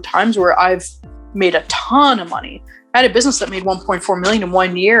through times where I've made a ton of money. I had a business that made 1.4 million in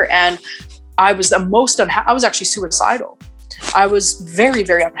 1 year, and I was the most unhappy. I was actually suicidal. I was very,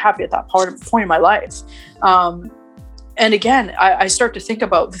 very unhappy at that point in my life. And again, I start to think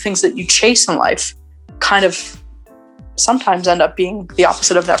about the things that you chase in life kind of sometimes end up being the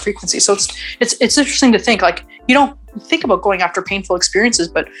opposite of that frequency. So it's interesting to think, like, you don't think about going after painful experiences,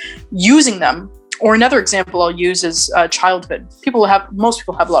 but using them. Or another example I'll use is childhood. Most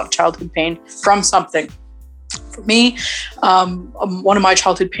people have a lot of childhood pain from something. For me, one of my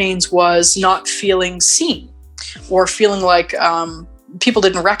childhood pains was not feeling seen or feeling like people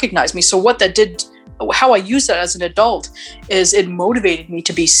didn't recognize me. So how I used that as an adult is it motivated me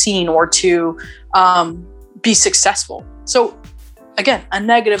to be seen or to be successful. So again, a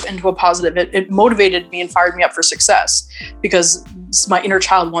negative into a positive. It motivated me and fired me up for success because my inner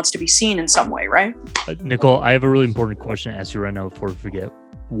child wants to be seen in some way, right? Nicole, I have a really important question to ask you right now before we forget.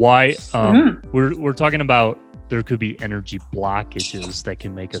 Why we're talking about there could be energy blockages that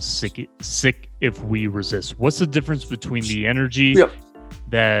can make us sick if we resist. What's the difference between the energy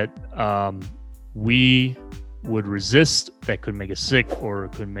that we would resist that could make us sick or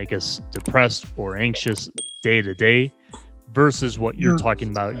could make us depressed or anxious day to day, versus what you're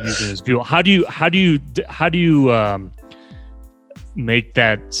talking about using as fuel? How do you make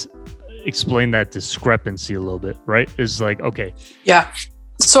that, explain that discrepancy a little bit, right? Is like, okay. Yeah.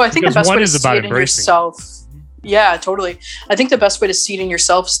 So I think the best way to see it in embracing yourself. Yeah, totally. I think the best way to see it in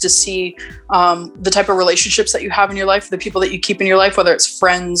yourself is to see the type of relationships that you have in your life, the people that you keep in your life, whether it's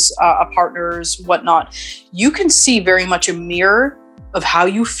friends, partners, whatnot. You can see very much a mirror of how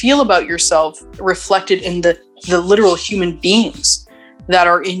you feel about yourself reflected in the literal human beings that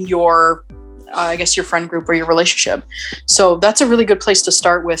are in your, I guess, your friend group or your relationship. So that's a really good place to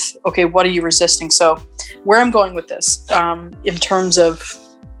start with. Okay, what are you resisting? So where I'm going with this, in terms of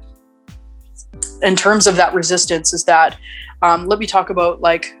that resistance, is that let me talk about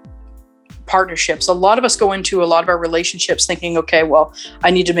like partnerships. A lot of us go into a lot of our relationships thinking, okay, well,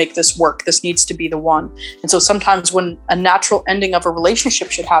 I need to make this work. This needs to be the one. And so sometimes when a natural ending of a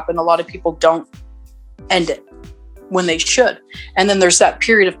relationship should happen, a lot of people don't end it when they should. And then there's that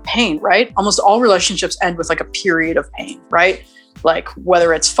period of pain, right? Almost all relationships end with like a period of pain, right? Like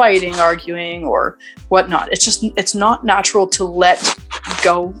whether it's fighting, arguing, or whatnot. It's not natural to let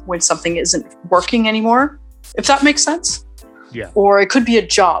go when something isn't working anymore, if that makes sense. Yeah. Or it could be a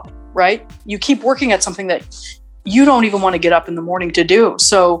job, right? You keep working at something that you don't even want to get up in the morning to do.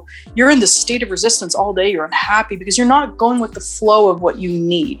 So you're in this state of resistance all day. You're unhappy because you're not going with the flow of what you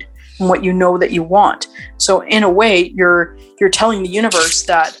need and what you know that you want. So in a way, you're telling the universe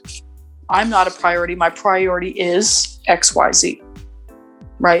that I'm not a priority. My priority is XYZ.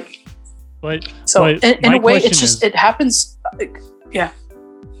 Right. But so in a way, it's just, it happens. Yeah.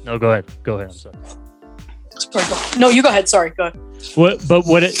 No, go ahead. I'm sorry. No, you go ahead. Sorry. Go ahead.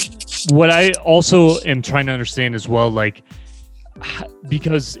 What I also am trying to understand as well, like,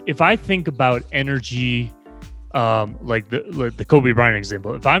 because if I think about energy, like the Kobe Bryant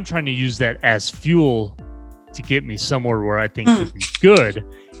example, if I'm trying to use that as fuel to get me somewhere where I think could be good,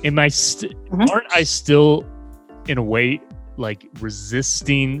 aren't I still in a way like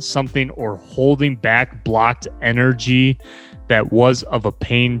resisting something or holding back blocked energy that was of a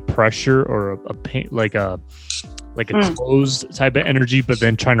pain pressure or a pain, like a closed type of energy, but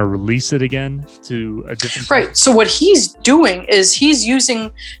then trying to release it again to a different right place? So what he's doing is he's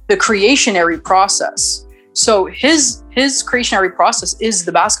using the creationary process. So his creationary process is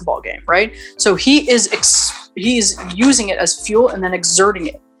the basketball game, right? So he's using it as fuel and then exerting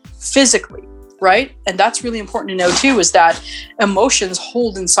it physically, right? And that's really important to know too, is that emotions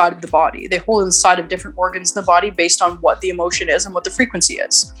hold inside of the body. They hold inside of different organs in the body based on what the emotion is and what the frequency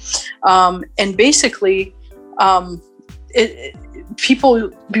is. And basically,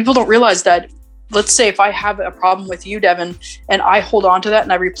 people don't realize that. Let's say if I have a problem with you, Devin, and I hold on to that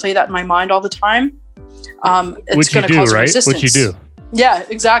and I replay that in my mind all the time, it's going to cause resistance. What you do. Yeah,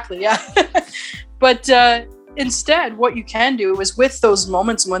 exactly. Yeah. But instead, what you can do is with those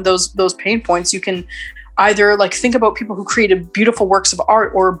moments when those pain points, you can either like think about people who created beautiful works of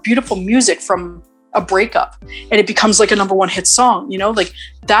art or beautiful music from a breakup, and it becomes like a number one hit song, like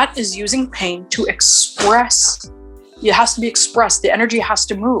that is using pain to express. It has to be expressed. The energy has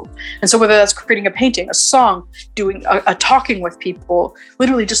to move. And so whether that's creating a painting, a song, doing a talking with people,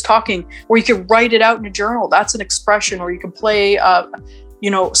 literally just talking, or you can write it out in a journal, that's an expression, or you can play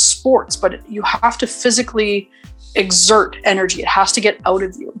sports, but you have to physically exert energy. It has to get out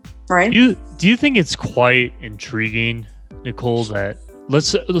of you, right? Do you think it's quite intriguing, Nicole, that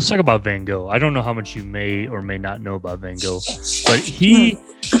let's talk about Van Gogh. I don't know how much you may or may not know about Van Gogh, but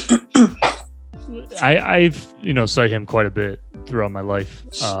I've studied him quite a bit throughout my life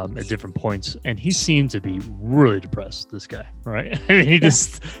at different points, and he seemed to be really depressed, this guy, right? I mean, he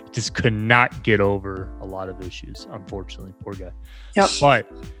just could not get over a lot of issues, unfortunately. Poor guy. Yep. But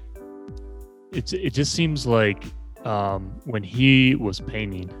it just seems like when he was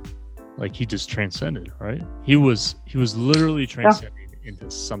painting, like he just transcended, right? He was literally transcending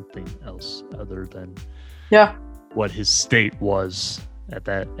into something else other than what his state was at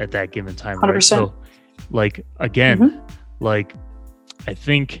that given time. 100%. Right? So, like, again, like, I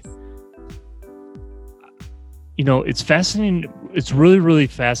think, it's fascinating. It's really, really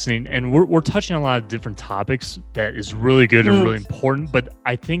fascinating. And we're touching on a lot of different topics that is really good and really important. But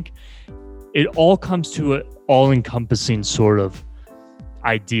I think it all comes to an all-encompassing sort of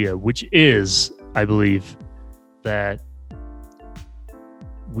idea, which is, I believe, that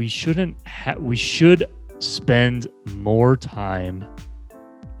we should spend more time.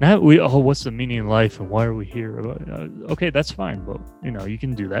 What's the meaning in life and why are we here? Okay, that's fine, but you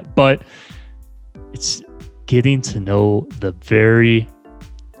can do that. But it's getting to know the very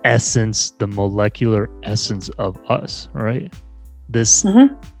essence, the molecular essence of us, right? This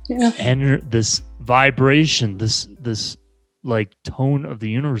this vibration, this like tone of the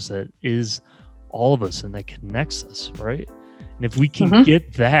universe that is all of us and that connects us, right? And if we can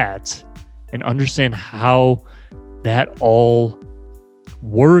get that and understand how that all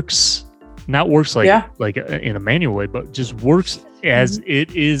works, not works like in a manual way, but just works as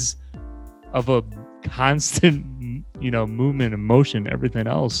it is of a constant, movement and motion, everything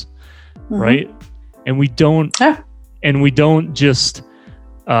else, right? And we don't just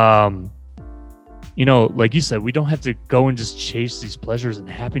like you said, we don't have to go and just chase these pleasures and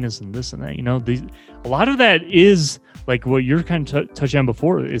happiness and this and that. A lot of that is like what you're kind of touching on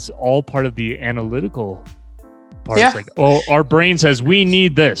before. It's all part of the analytical part. It's like, oh, our brain says we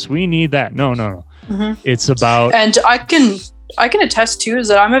need this, we need that. No. It's about, and I can attest to is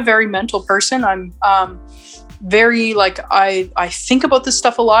that I'm a very mental person. I'm very like I think about this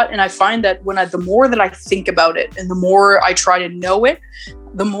stuff a lot, and I find that the more that I think about it and the more I try to know it,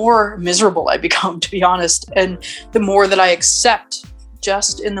 the more miserable I become, to be honest. And the more that I accept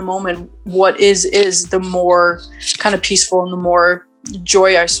just in the moment what is the more kind of peaceful and the more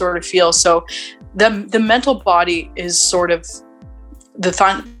joy I sort of feel. So the mental body is sort of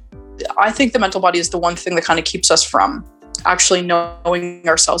I think the mental body is the one thing that kind of keeps us from actually knowing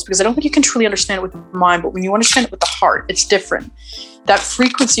ourselves, because I don't think you can truly understand it with the mind, but when you understand it with the heart, it's different. That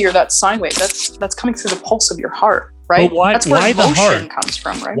frequency or that sine wave, that's coming through the pulse of your heart, right? But that's where the heart comes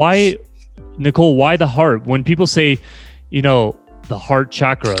from, right? Why, Nicole, why the heart? When people say, the heart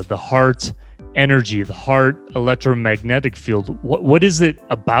chakra, the heart energy, the heart electromagnetic field, what is it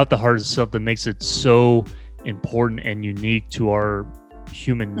about the heart itself that makes it so important and unique to our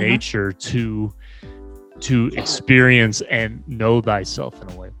human nature to experience and know thyself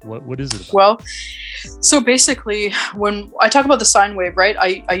in a way? What is it about? Well, so basically when I talk about the sine wave, right,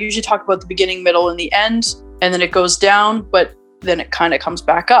 I usually talk about the beginning, middle, and the end, and then it goes down, but then it kind of comes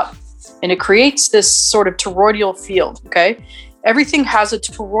back up, and it creates this sort of toroidal field. Okay, everything has a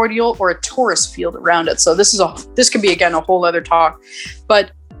toroidal or a torus field around it. So this could be, again, a whole other talk,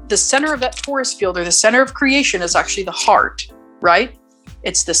 but the center of that torus field, or the center of creation, is actually the heart, right?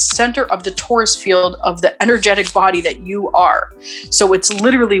 It's the center of the torus field of the energetic body that you are. So it's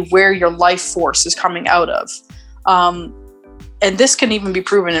literally where your life force is coming out of. And this can even be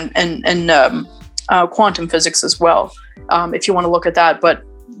proven in quantum physics as well, if you want to look at that. But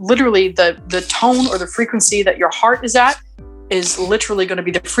literally the tone or the frequency that your heart is at is literally going to be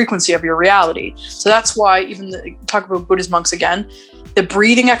the frequency of your reality. So that's why even talk about Buddhist monks again, the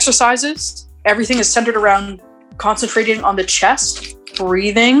breathing exercises, everything is centered around concentrating on the chest,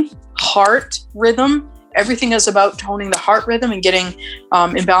 breathing, heart rhythm. Everything is about toning the heart rhythm and getting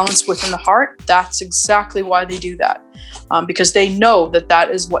imbalanced within the heart. That's exactly why they do that, because they know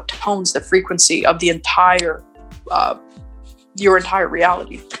that is what tones the frequency of the entire your entire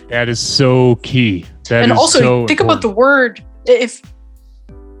reality. That is so key. And also think about the word. If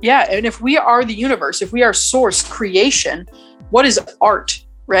we are the universe, if we are source creation, what is art,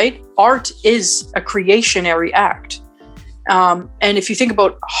 right? Art is a creationary act. And if you think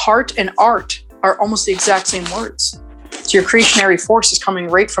about heart and art are almost the exact same words. So your creationary force is coming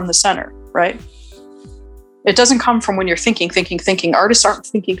right from the center, right? It doesn't come from when you're thinking. Artists aren't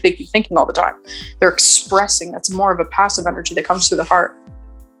thinking all the time. They're expressing. That's more of a passive energy that comes through the heart.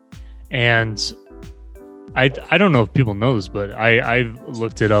 And I don't know if people know this, but I've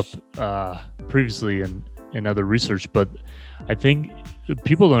looked it up previously in other research, but I think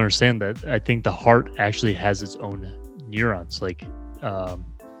people don't understand that. I think the heart actually has its own neurons, like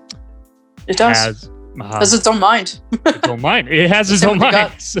it does. Has its own mind. Its own mind. It has its own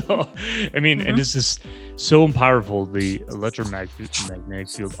mind. So, I mean, and it's just so powerful, the electromagnetic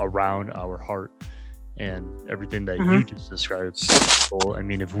field around our heart and everything that you just described. So, I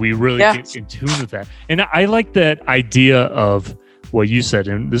mean, if we really get in tune with that. And I like that idea of what you said,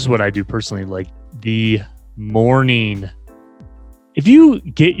 and this is what I do personally, like the morning. If you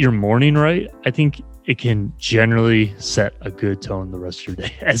get your morning right, I think it can generally set a good tone the rest of your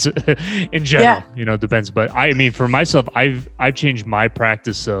day. As in general, it depends. But I mean, for myself, I've changed my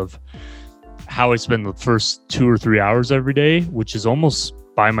practice of how I spend the first 2 or 3 hours every day, which is almost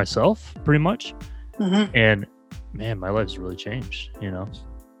by myself, pretty much. And man, my life's really changed.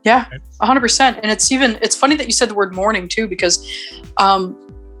 Yeah, 100%. And it's funny that you said the word morning too, because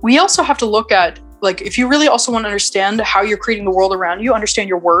we also have to look at, like, if you really also want to understand how you're creating the world around you, understand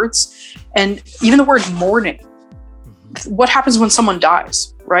your words, and even the word mourning. What happens when someone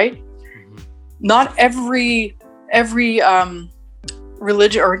dies, right? Not every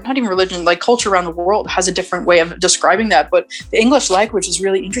religion, or not even religion, like culture around the world has a different way of describing that. But the English language is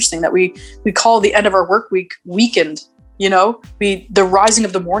really interesting, that we call the end of our work week weekend. The rising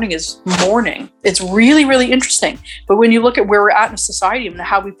of the morning is morning. It's really, really interesting. But when you look at where we're at in society and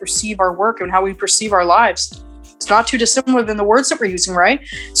how we perceive our work and how we perceive our lives, it's not too dissimilar than the words that we're using, right?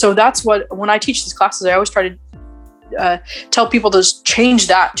 So that's what, when I teach these classes, I always try to tell people to change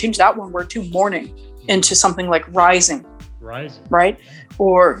that one word to morning into something like rising, right?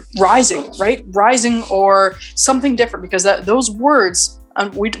 Or rising, right? Rising, or something different, because those words,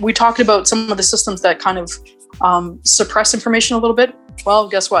 we talked about some of the systems that kind of suppress information a little bit. Well,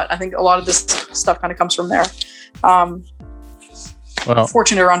 guess what? I think a lot of this stuff kind of comes from there. Well,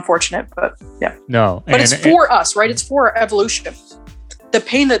 fortunate or unfortunate, but yeah. No. But it's for us, right? It's for our evolution. The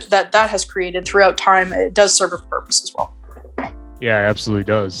pain that has created throughout time, it does serve a purpose as well. Yeah, it absolutely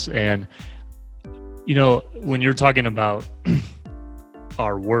does. And, when you're talking about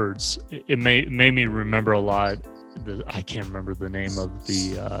our words, it made me remember a lot. I can't remember the name of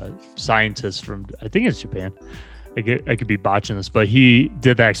the scientist from, I think it's Japan. I could be botching this, but he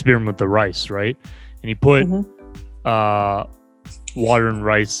did that experiment with the rice, right? And he put water and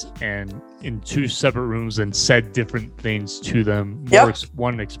rice and in two separate rooms and said different things to them.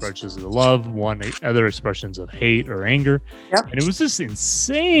 One expressions of love, one other expressions of hate or anger. And it was just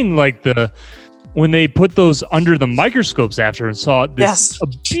insane. Like when they put those under the microscopes after and saw this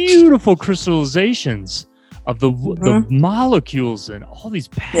beautiful crystallizations of the molecules and all these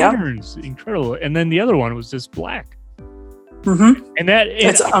patterns, incredible. And then the other one was just black. And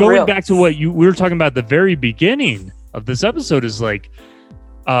it's going back to what we were talking about at the very beginning of this episode is like,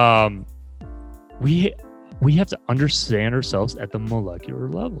 we have to understand ourselves at the molecular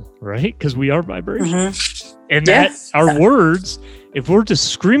level, right? Because we are vibration. And that our words, if we're just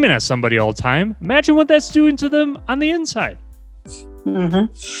screaming at somebody all the time, imagine what that's doing to them on the inside.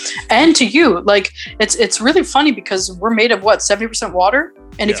 And to you, like it's really funny because we're made of 70% water.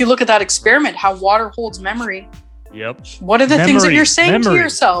 And if you look at that experiment, how water holds memory. What are the things that you're saying to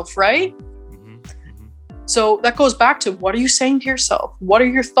yourself, right? So that goes back to, what are you saying to yourself? What are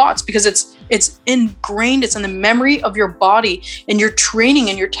your thoughts? Because it's ingrained, it's in the memory of your body, and you're training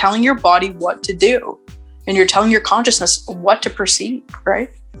and you're telling your body what to do, and you're telling your consciousness what to perceive,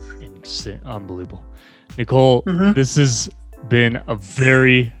 right? Unbelievable. Nicole, this has been a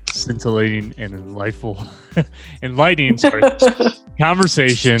very scintillating and enlightening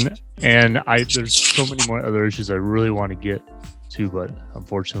conversation. And there's so many more other issues I really want to get to, but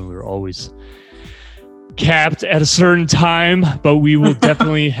unfortunately we're always capped at a certain time. But we will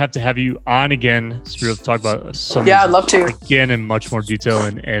definitely have to have you on again, Spirit, to talk about some. I'd love to. Again, in much more detail,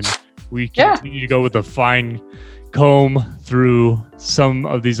 and we continue to go with a fine comb through some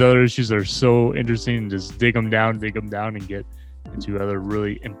of these other issues that are so interesting, and just dig them down and get into other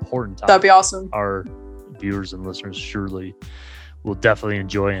really important topics. That'd be awesome. Our viewers and listeners surely will definitely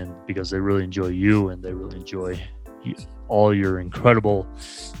enjoy, and because they really enjoy you and they really enjoy all your incredible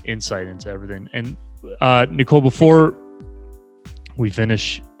insight into everything. And Nicole, before we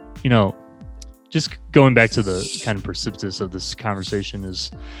finish, just going back to the kind of precipitous of this conversation is,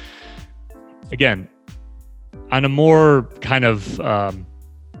 again, on a more kind of,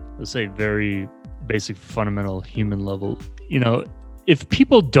 let's say, very basic, fundamental human level, if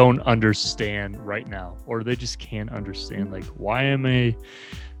people don't understand right now, or they just can't understand, like, why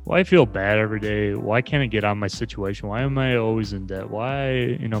I feel bad every day, why can't I get on my situation, why am I always in debt,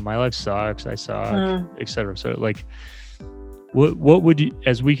 why, my life sucks, I suck, etc. So, like, what would you,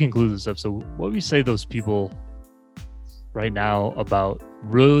 as we conclude this episode, what would you say to those people right now about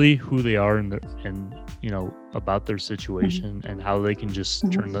really who they are and about their situation and how they can just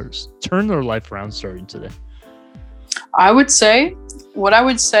turn their life around starting today? What I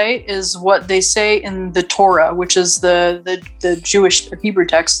would say is what they say in the Torah, which is the Jewish or Hebrew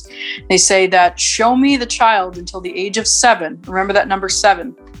text. They say that, show me the child until the age of 7. Remember that number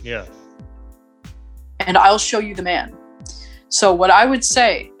 7. Yeah. And I'll show you the man. So what I would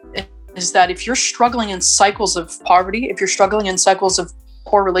say is that if you're struggling in cycles of poverty, if you're struggling in cycles of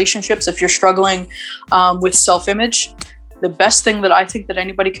poor relationships, if you're struggling with self-image, the best thing that I think that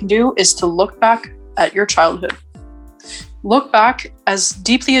anybody can do is to look back at your childhood. Look back as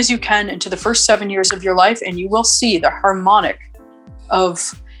deeply as you can into the first 7 years of your life, and you will see the harmonic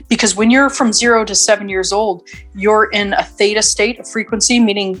because when you're from 0 to 7 years old, you're in a theta state of frequency,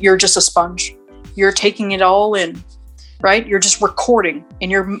 meaning you're just a sponge. You're taking it all in. right? You're just recording in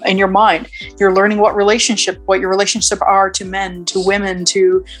your mind. You're learning what your relationship are to men, to women,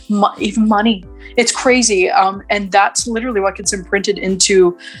 to even money. It's crazy. And that's literally what gets imprinted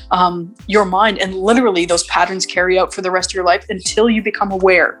into your mind. And literally those patterns carry out for the rest of your life until you become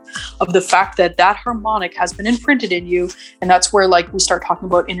aware of the fact that that harmonic has been imprinted in you. And that's where like we start talking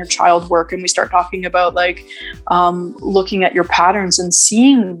about inner child work, and we start talking about like looking at your patterns and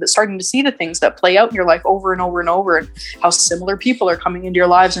starting to see the things that play out in your life over and over and over, and how similar people are coming into your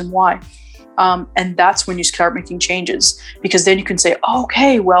lives and why. And that's when you start making changes, because then you can say, oh,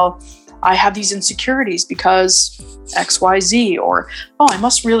 okay, well, I have these insecurities because XYZ, or, oh, I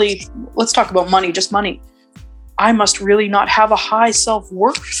must really, let's talk about money, just money. I must really not have a high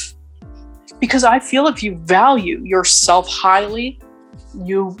self-worth, because I feel if you value yourself highly,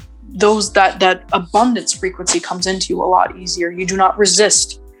 that abundance frequency comes into you a lot easier. You do not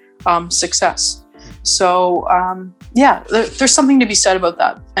resist success. So there's something to be said about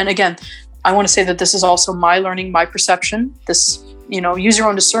that. And again, I want to say that this is also my learning, my perception. This, use your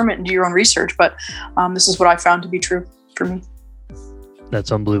own discernment and do your own research. But this is what I found to be true for me.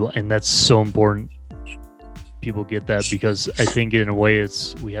 That's unbelievable. And that's so important. People get that, because I think in a way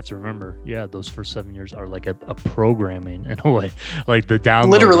we have to remember, those first 7 years are like a programming in a way, like the download.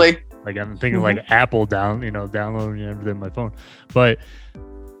 Literally. Like I'm thinking like Apple downloading everything on my phone. But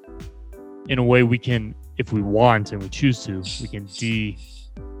in a way we can, if we want and we choose to, we can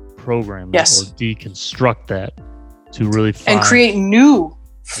deprogram that or deconstruct that to really find and create new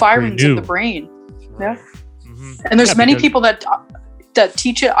firings in the brain. Right. Yeah. Mm-hmm. And there's many people that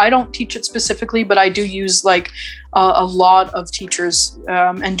teach it. I don't teach it specifically, but I do use like a lot of teachers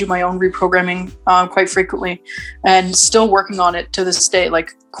and do my own reprogramming quite frequently, and still working on it to this day,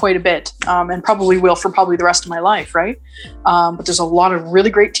 like quite a bit, and probably will for probably the rest of my life, right? But there's a lot of really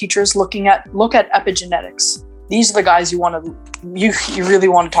great teachers look at epigenetics. These are the guys you really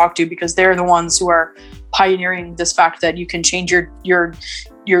want to talk to, because they're the ones who are pioneering this fact that you can change your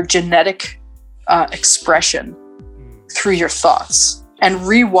genetic expression through your thoughts and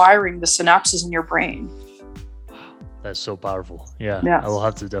rewiring the synapses in your brain. That's so powerful. Yeah. I will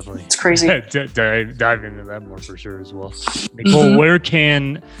have to definitely it's crazy. dive into that more for sure as well. Nicole, where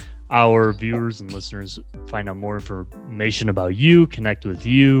can our viewers and listeners find out more information about you, connect with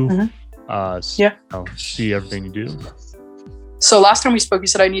you, see everything you do? So last time we spoke, you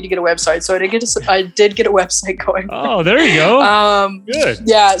said I need to get a website. So I did get a website going. Oh, there you go. Good.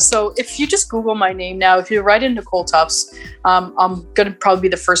 Yeah. So if you just Google my name now, if you write in Nicole Tufts, I'm going to probably be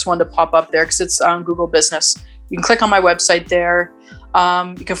the first one to pop up there, because it's on Google Business. You can click on my website there.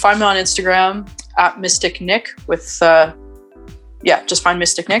 You can find me on Instagram at Mystic Nick with, just find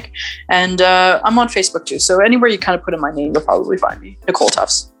Mystic Nick. And I'm on Facebook too. So anywhere you kind of put in my name, you'll probably find me, Nicole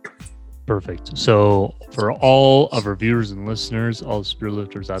Tufts. Perfect. So for all of our viewers and listeners, all the spirit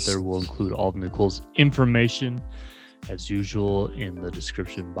lifters out there, will include all of Nicole's information as usual in the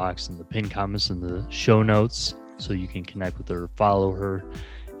description box and the pinned comments in the show notes, so you can connect with her, follow her,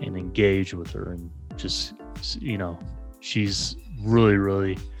 and engage with her. And just, she's really,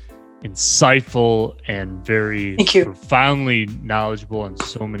 really insightful and very profoundly knowledgeable on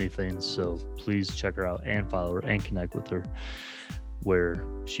so many things. So please check her out and follow her and connect with her where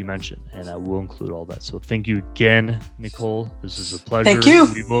she mentioned, and I will include all that. So thank you again, Nicole. This is a pleasure. Thank you.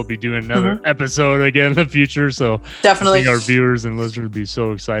 We will be doing another episode again in the future. So definitely, I think our viewers and listeners will be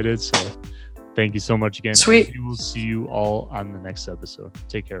so excited. So thank you so much again. Sweet. We will see you all on the next episode.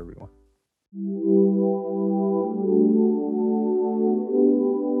 Take care, everyone.